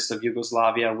case of the list of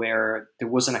Yugoslavia, where there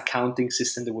was an accounting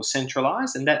system that was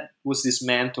centralized, and that was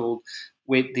dismantled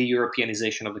with the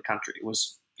Europeanization of the country. It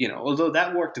was, although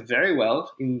that worked very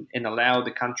well and allowed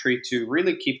the country to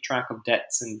really keep track of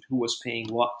debts and who was paying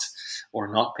what or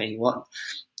not paying what,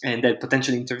 and then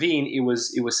potentially intervene, it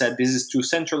was said, this is too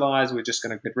centralized, we're just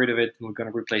going to get rid of it, and we're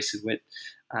going to replace it with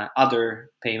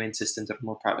other payment systems that are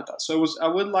more privatized. So I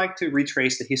would like to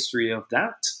retrace the history of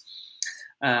that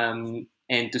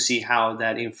and to see how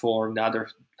that informed other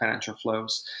financial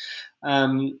flows.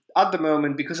 At the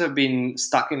moment, because I've been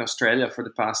stuck in Australia for the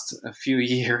past few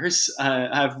years,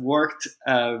 I've worked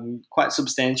quite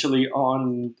substantially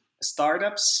on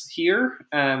startups here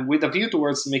with a view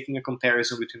towards making a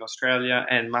comparison between Australia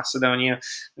and Macedonia.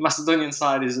 The Macedonian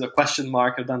side is a question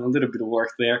mark. I've done a little bit of work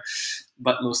there,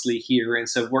 but mostly here. And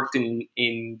so I've worked in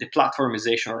the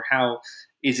platformization, or how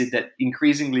is it that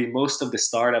increasingly most of the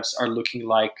startups are looking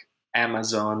like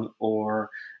Amazon or,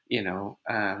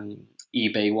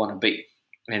 eBay want to be.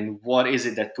 And what is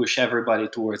it that push everybody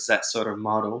towards that sort of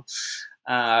model?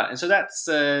 And so that's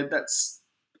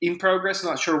in progress.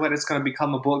 Not sure when it's going to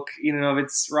become a book in and of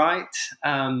its right,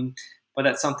 but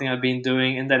that's something I've been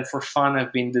doing. And then for fun,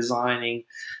 I've been designing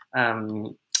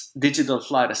digital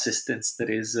flight assistants, that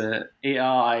is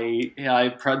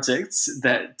AI projects,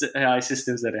 AI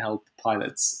systems that help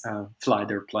pilots fly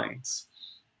their planes.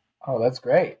 Oh, that's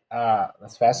great.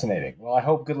 That's fascinating. Well, I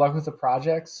hope good luck with the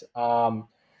projects.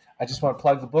 I just want to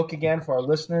plug the book again for our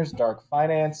listeners: Dark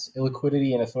Finance,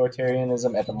 Illiquidity and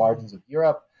Authoritarianism at the Margins of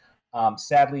Europe.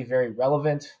 Sadly, very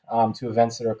relevant to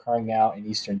events that are occurring now in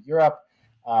Eastern Europe,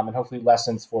 and hopefully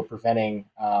lessons for preventing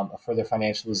a further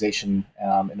financialization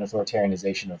and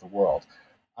authoritarianization of the world.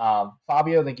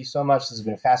 Fabio, thank you so much. This has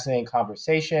been a fascinating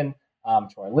conversation.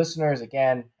 To our listeners,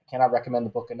 again, I cannot recommend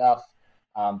the book enough.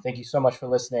 Thank you so much for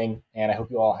listening, and I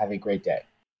hope you all have a great day.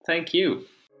 Thank you.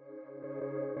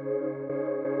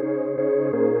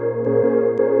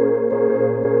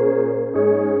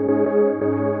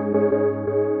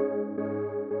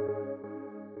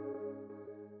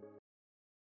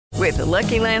 With the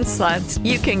Lucky Land Slots,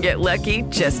 you can get lucky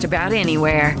just about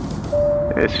anywhere.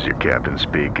 This is your captain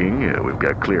speaking. We've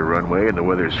got clear runway and the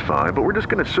weather's fine, but we're just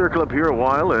going to circle up here a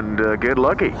while and get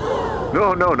lucky.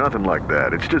 No, nothing like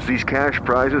that. It's just these cash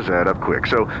prizes add up quick.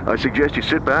 So I suggest you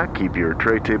sit back, keep your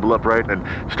tray table upright, and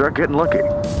start getting lucky.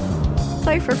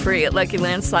 Play for free at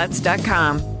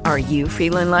LuckyLandSlots.com. Are you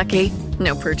feeling lucky?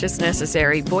 No purchase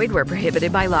necessary. Void where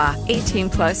prohibited by law.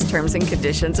 18+ terms and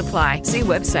conditions apply. See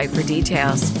website for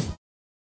details.